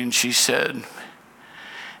looked at me and she said,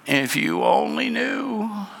 if you only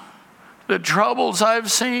knew the troubles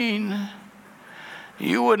I've seen,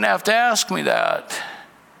 you wouldn't have to ask me that.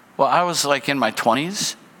 Well, I was like in my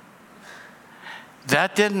 20s.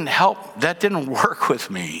 That didn't help. That didn't work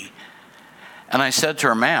with me. And I said to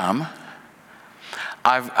her, ma'am,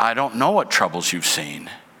 I don't know what troubles you've seen.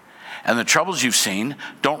 And the troubles you've seen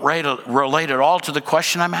don't relate at all to the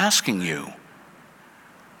question I'm asking you.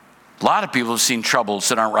 A lot of people have seen troubles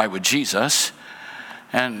that aren't right with Jesus.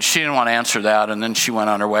 And she didn't want to answer that, and then she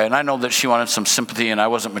went on her way. And I know that she wanted some sympathy, and I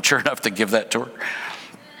wasn't mature enough to give that to her.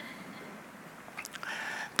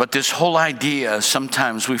 But this whole idea,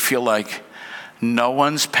 sometimes we feel like no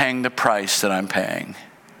one's paying the price that I'm paying.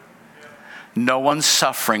 No one's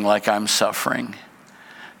suffering like I'm suffering.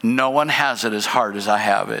 No one has it as hard as I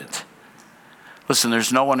have it. Listen,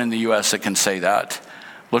 there's no one in the U.S. that can say that.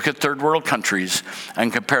 Look at third world countries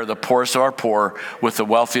and compare the poorest of our poor with the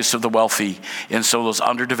wealthiest of the wealthy in some of those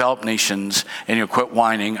underdeveloped nations, and you'll quit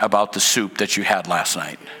whining about the soup that you had last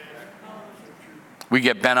night. We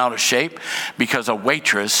get bent out of shape because a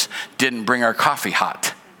waitress didn't bring our coffee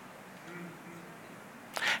hot.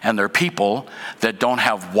 And there are people that don't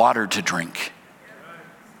have water to drink.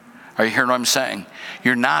 Are you hearing what I'm saying?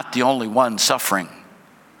 You're not the only one suffering.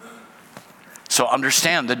 So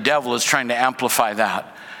understand, the devil is trying to amplify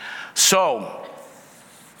that. So,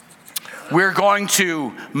 we're going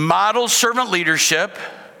to model servant leadership.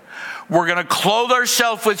 We're going to clothe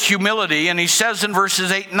ourselves with humility. And he says in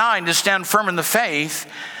verses 8 and 9 to stand firm in the faith.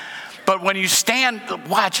 But when you stand,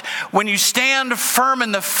 when you stand firm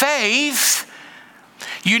in the faith,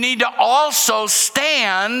 you need to also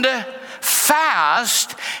stand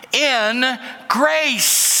fast in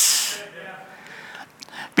grace.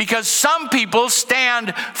 Because some people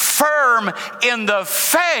stand firm in the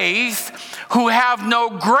faith who have no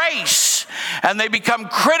grace, and they become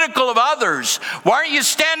critical of others. Why aren't you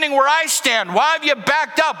standing where I stand? Why have you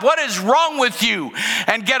backed up? What is wrong with you?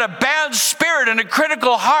 And get a bad spirit and a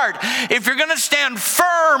critical heart. If you're going to stand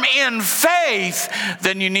firm in faith,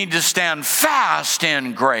 then you need to stand fast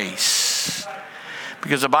in grace.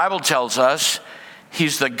 Because the Bible tells us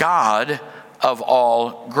he's the God of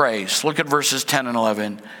all grace. Look at verses 10 and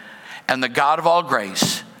 11. And the God of all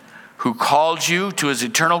grace, who called you to his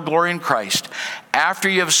eternal glory in Christ, after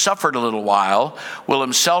you have suffered a little while, will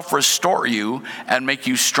himself restore you and make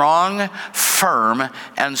you strong, firm,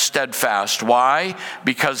 and steadfast. Why?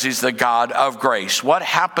 Because he's the God of grace. What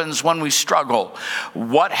happens when we struggle?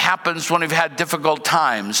 What happens when we've had difficult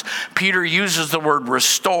times? Peter uses the word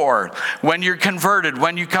restore. When you're converted,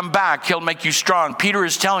 when you come back, he'll make you strong. Peter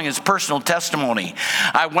is telling his personal testimony.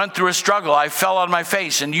 I went through a struggle. I fell on my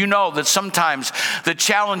face. And you know that sometimes the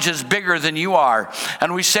challenge is bigger than you are.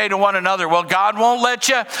 And we say to one another, well, God won't let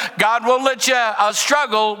you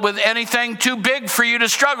struggle with anything too big for you to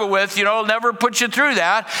struggle with. You know, he'll never put you through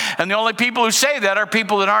that. And the only people who say that are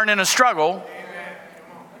people that aren't in a struggle.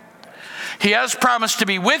 He has promised to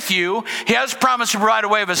be with you. He has promised to provide a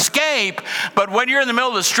way of escape. But when you're in the middle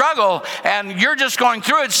of the struggle and you're just going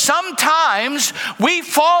through it, sometimes we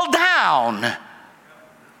fall down.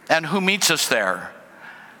 And who meets us there?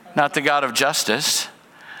 Not the God of justice,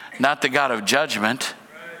 not the God of judgment,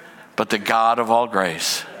 but the God of all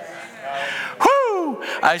grace. Whoo!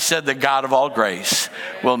 I said the God of all grace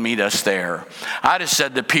will meet us there. I just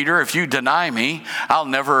said to Peter, if you deny me, I'll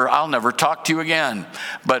never talk to you again.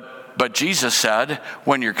 But Jesus said,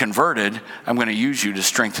 when you're converted, I'm going to use you to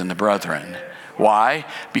strengthen the brethren. Why?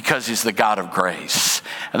 Because he's the God of grace.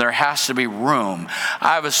 And there has to be room.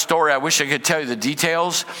 I have a story. I wish I could tell you the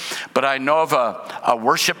details, but I know of a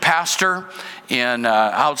worship pastor in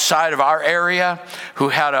outside of our area who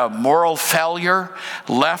had a moral failure,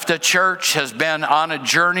 left a church, has been on a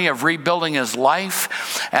journey of rebuilding his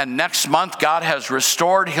life, and next month God has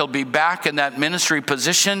restored. He'll be back in that ministry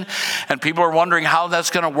position, and people are wondering how that's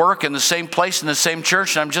going to work in the same place, in the same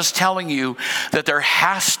church. And I'm just telling you that there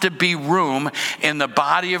has to be room in the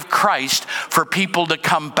body of Christ for people to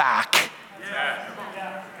come back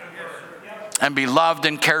and be loved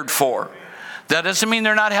and cared for. That doesn't mean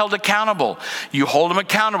they're not held accountable. You hold them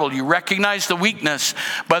accountable. You recognize the weakness,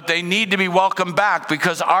 but they need to be welcomed back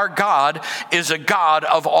because our God is a God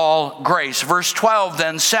of all grace. Verse 12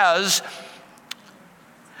 then says,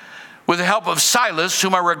 with the help of Silas,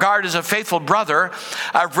 whom I regard as a faithful brother,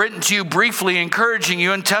 I've written to you briefly, encouraging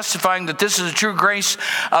you and testifying that this is the true grace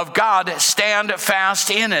of God. Stand fast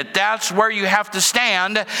in it. That's where you have to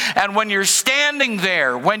stand. And when you're standing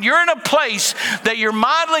there, when you're in a place that you're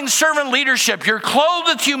modeling servant leadership, you're clothed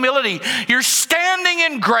with humility, you're standing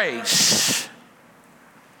in grace.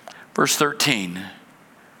 Verse 13,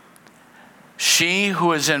 she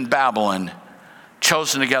who is in Babylon,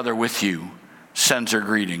 chosen together with you, sends her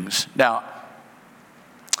greetings. Now,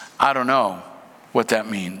 I don't know what that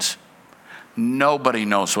means. Nobody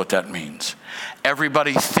knows what that means.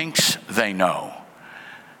 Everybody thinks they know.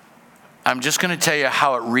 I'm just going to tell you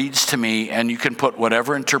how it reads to me, and you can put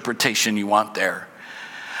whatever interpretation you want there.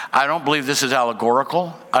 I don't believe this is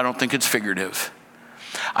allegorical. I don't think it's figurative.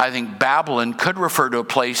 I think Babylon could refer to a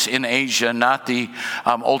place in Asia, not the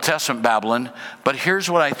Old Testament Babylon. But here's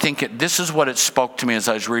what I think. This is what it spoke to me as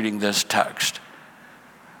I was reading this text.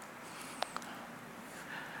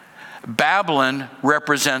 Babylon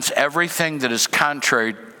represents everything that is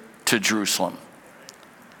contrary to Jerusalem.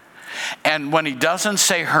 And when he doesn't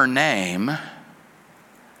say her name,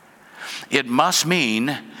 it must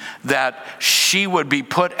mean that she would be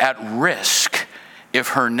put at risk if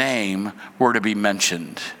her name were to be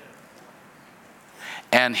mentioned.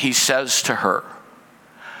 And he says to her,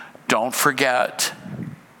 don't forget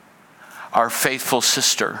our faithful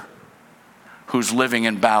sister who's living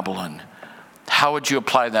in Babylon. How would you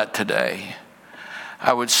apply that today?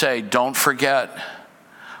 I would say, don't forget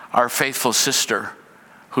our faithful sister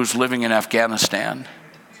who's living in Afghanistan.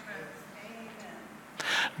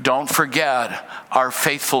 Don't forget our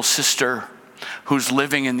faithful sister who's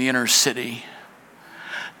living in the inner city.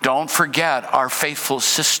 Don't forget our faithful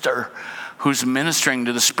sister who's ministering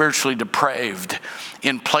to the spiritually depraved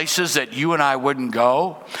in places that you and I wouldn't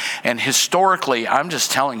go. And historically, I'm just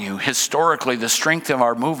telling you, historically, the strength of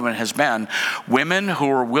our movement has been women who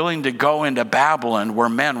were willing to go into Babylon where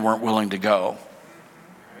men weren't willing to go.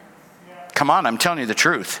 Come on, I'm telling you the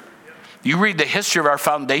truth. You read the history of our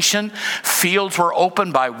foundation, fields were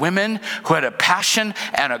opened by women who had a passion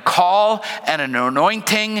and a call and an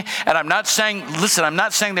anointing. And I'm not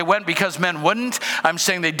saying they went because men wouldn't. I'm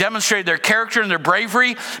saying they demonstrated their character and their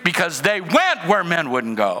bravery because they went where men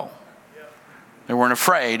wouldn't go. They weren't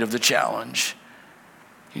afraid of the challenge.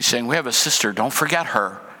 He's saying, we have a sister, don't forget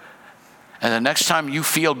her. And the next time you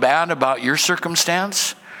feel bad about your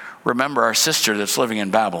circumstance, remember our sister that's living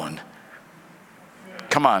in Babylon.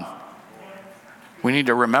 Come on. We need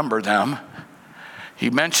to remember them.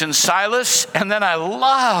 He mentions Silas, and then I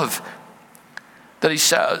love that he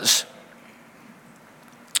says,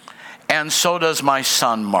 and so does my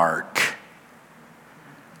son Mark.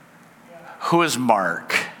 Who is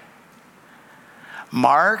Mark?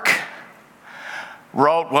 Mark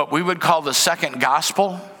wrote what we would call the second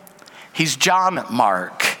gospel. He's John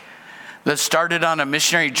Mark that started on a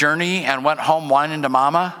missionary journey and went home whining to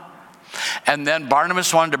mama. And then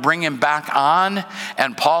Barnabas wanted to bring him back on,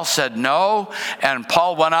 and Paul said no, and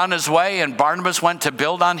Paul went on his way, and Barnabas went to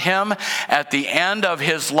build on him. At the end of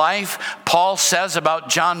his life, Paul says about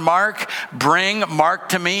John Mark, bring Mark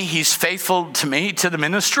to me. He's faithful to me, to the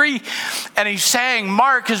ministry. And he's saying,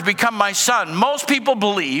 Mark has become my son. Most people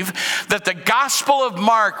believe that the Gospel of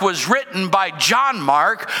Mark was written by John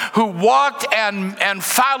Mark, who walked and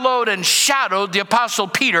followed and shadowed the Apostle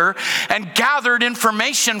Peter and gathered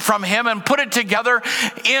information from him and put it together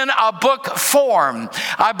in a book form.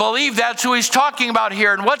 I believe that's who he's talking about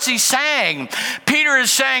here. And what's he saying? Peter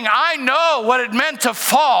is saying, I know what it meant to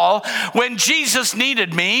fall when Jesus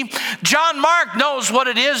needed me. John Mark knows what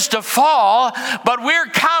it is to fall, but we're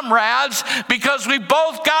comrades because we've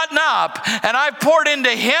both gotten up, and I've poured into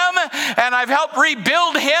him, and I've helped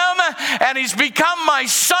rebuild him, and he's become my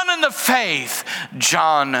son in the faith.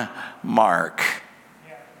 John Mark.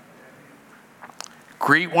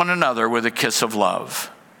 Greet one another with a kiss of love.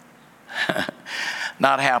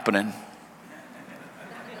 Not happening.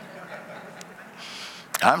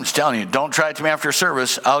 I'm just telling you, don't try it to me after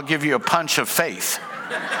service. I'll give you a punch of faith.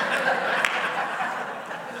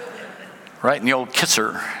 Right in the old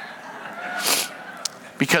kisser.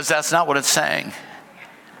 Because that's not what it's saying.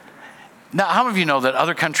 Now, how many of you know that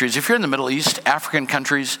other countries, if you're in the Middle East, African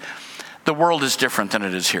countries, the world is different than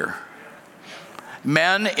it is here.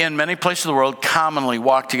 Men in many places of the world commonly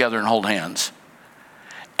walk together and hold hands.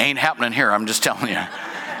 Ain't happening here, I'm just telling you.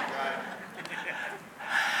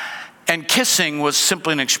 And kissing was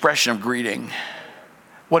simply an expression of greeting.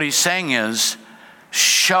 What he's saying is,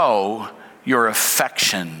 show your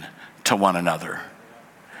affection to one another.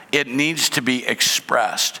 It needs to be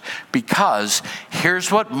expressed, because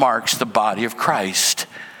here's what marks the body of Christ.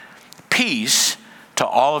 Peace to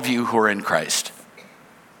all of you who are in Christ.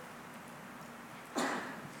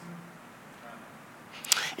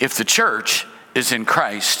 If the church is in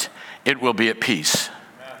Christ, it will be at peace.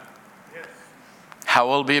 How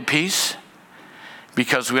will it be at peace?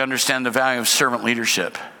 Because we understand the value of servant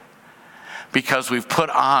leadership. Because we've put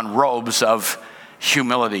on robes of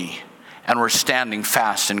humility, and we're standing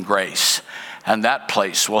fast in grace. And that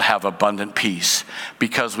place will have abundant peace,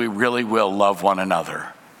 because we really will love one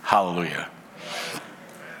another. Hallelujah.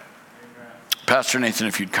 Pastor Nathan,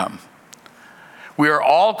 if you'd come. We are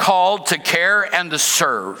all called to care and to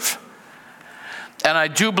serve. And I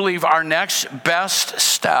do believe our next best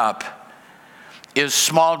step is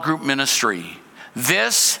small group ministry.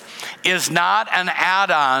 This is not an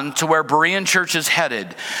add-on to where Berean Church is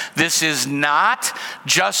headed. This is not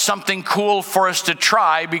just something cool for us to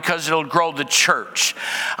try because it'll grow the church.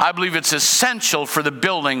 I believe it's essential for the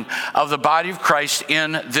building of the body of Christ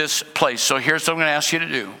in this place. So here's what I'm going to ask you to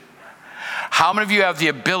do. How many of you have the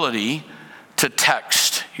ability to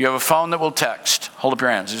text? You have a phone that will text. Hold up your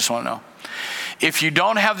hands. I just want to know. If you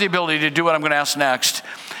don't have the ability to do what I'm going to ask next,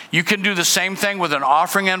 you can do the same thing with an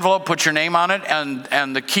offering envelope, put your name on it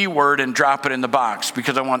and the keyword, and drop it in the box,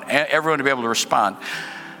 because I want everyone to be able to respond.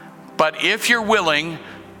 But if you're willing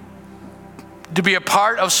to be a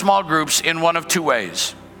part of small groups in one of two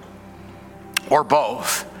ways, or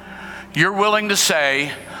both, you're willing to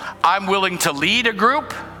say, I'm willing to lead a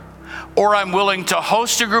group, or I'm willing to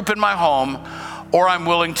host a group in my home, or I'm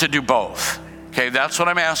willing to do both. Okay, that's what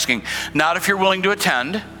I'm asking. Not if you're willing to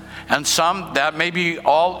attend. And some, that may be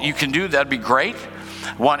all you can do. That'd be great.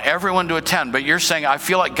 I want everyone to attend. But you're saying, I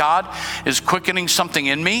feel like God is quickening something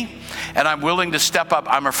in me, and I'm willing to step up.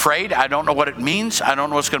 I'm afraid. I don't know what it means. I don't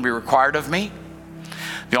know what's going to be required of me.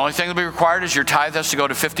 The only thing that'll be required is your tithe has to go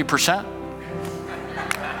to 50%.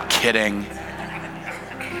 Kidding.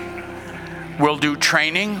 We'll do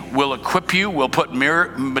training. We'll equip you. We'll put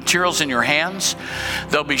materials in your hands.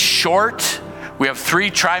 They'll be short. We have 3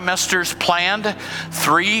 trimesters planned,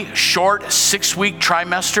 3 short 6-week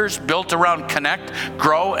trimesters built around connect,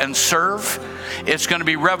 grow, and serve. It's going to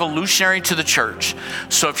be revolutionary to the church.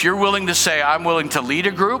 So if you're willing to say, I'm willing to lead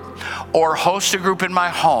a group or host a group in my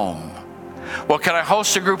home. Well, can I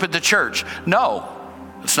host a group at the church? No,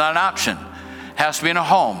 it's not an option. It has to be in a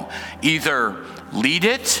home. Either lead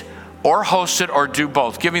it or host it, or do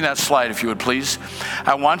both. Give me that slide if you would, please.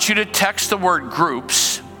 I want you to text the word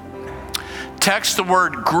groups. Text the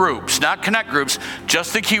word groups, not connect groups,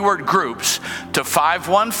 just the keyword groups, to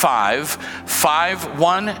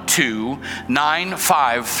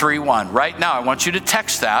 515-512-9531. Right now, I want you to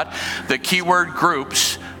text that, the keyword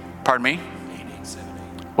groups. Pardon me?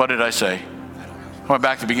 What did I say? I went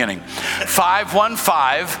back to the beginning.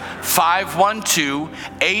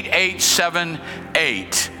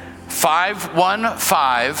 515-512-8878.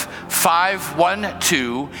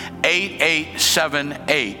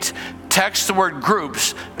 515-512-8878. text the word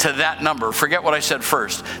groups to that number. Forget what I said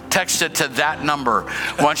first. Text it to that number.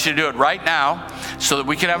 I want you to do it right now so that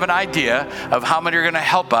we can have an idea of how many are going to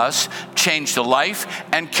help us change the life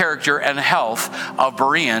and character and health of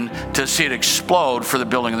Berean to see it explode for the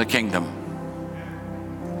building of the kingdom.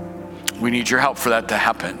 We need your help for that to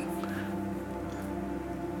happen.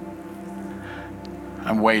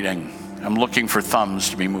 I'm waiting. I'm looking for thumbs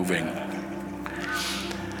to be moving.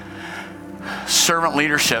 Servant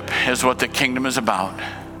leadership is what the kingdom is about.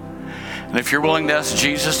 And if you're willing to ask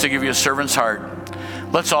Jesus to give you a servant's heart,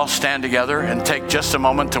 let's all stand together and take just a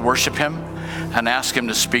moment to worship him and ask him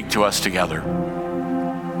to speak to us together.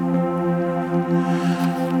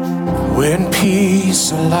 When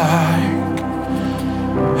peace like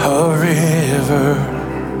a river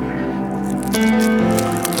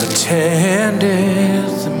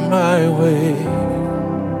attendeth my way,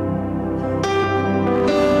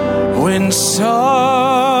 when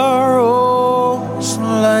sorrows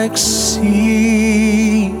like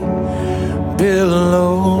sea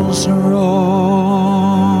billows roll,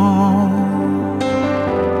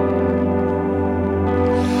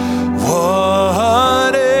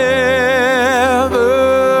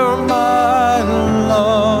 whatever my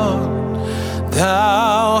Lord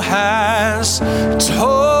thou hast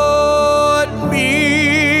taught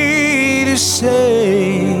me to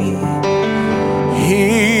say,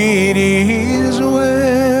 it is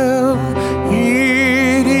well,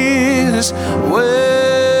 it is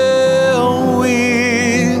well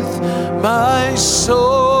with my soul,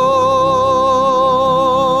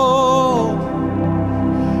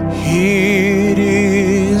 it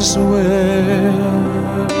is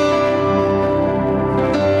well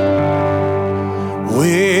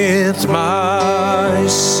with my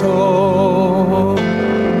soul.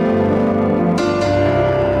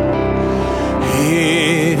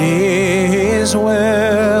 It is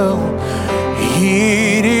well,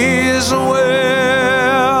 it is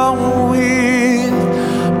well with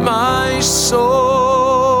my soul.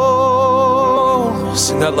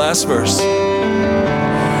 Sing that last verse.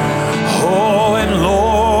 Oh, and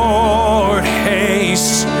Lord,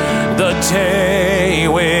 haste the day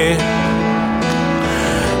when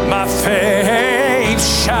my faith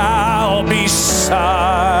shall be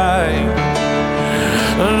sight.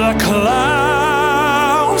 The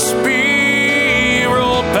clouds be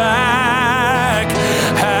rolled back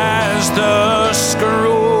as the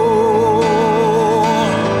scroll.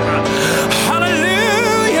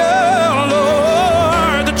 Hallelujah,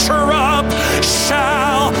 Lord, the trump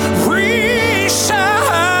shall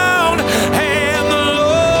resound, and the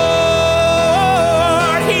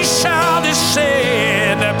Lord, he shall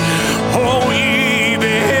descend. Oh,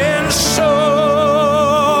 even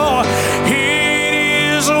so, it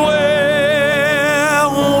is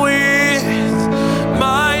well with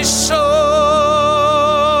my soul.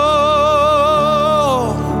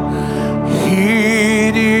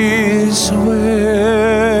 It is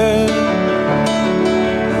well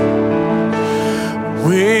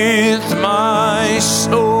with my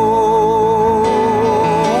soul.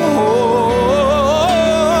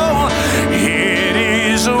 It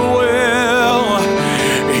is well,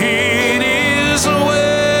 it is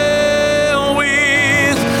well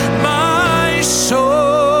with my soul.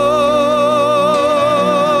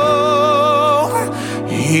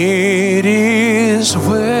 It is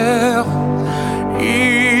well,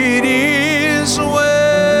 it is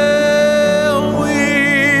well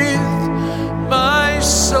with my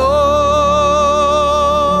soul.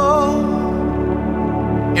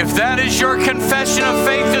 If that is your confession of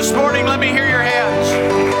faith this morning, let me hear your hands.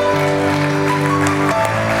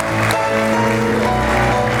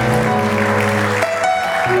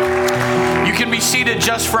 You can be seated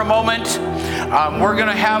just for a moment. We're going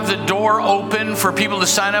to have the door open for people to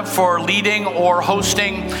sign up for leading or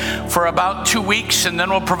hosting for about 2 weeks, and then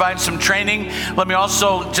we'll provide some training. Let me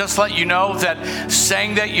also just let you know that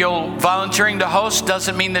saying that you'll volunteering to host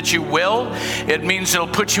doesn't mean that you will. It means it'll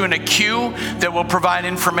put you in a queue that will provide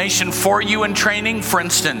information for you in training. For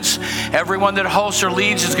instance, everyone that hosts or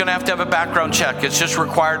leads is going to have a background check. It's just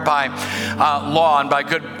required by law and by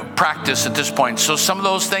good practice at this point. So some of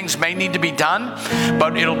those things may need to be done,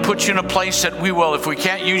 but it'll put you in a place that we will, if we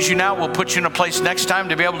can't use you now, we'll put you in a place next time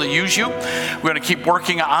to be able to use you. We're going to keep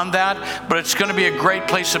working on that, but it's going to be a great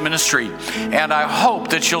place of ministry. And I hope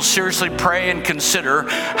that you'll seriously pray and consider,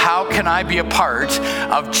 how can I be a part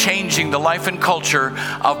of changing the life and culture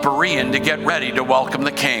of Berean to get ready to welcome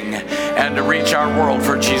the King and to reach our world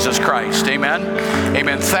for Jesus Christ. Amen.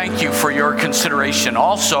 Amen. Thank you for your consideration.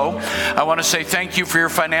 Also, I want to say thank you for your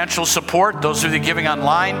financial financial support, those of you giving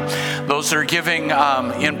online, those that are giving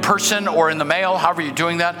in person or in the mail, however you're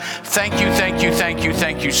doing that, thank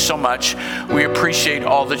you so much. We appreciate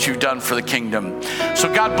all that you've done for the kingdom.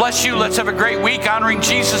 So God bless you. Let's have a great week honoring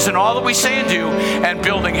Jesus in all that we say and do and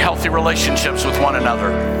building healthy relationships with one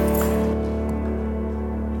another.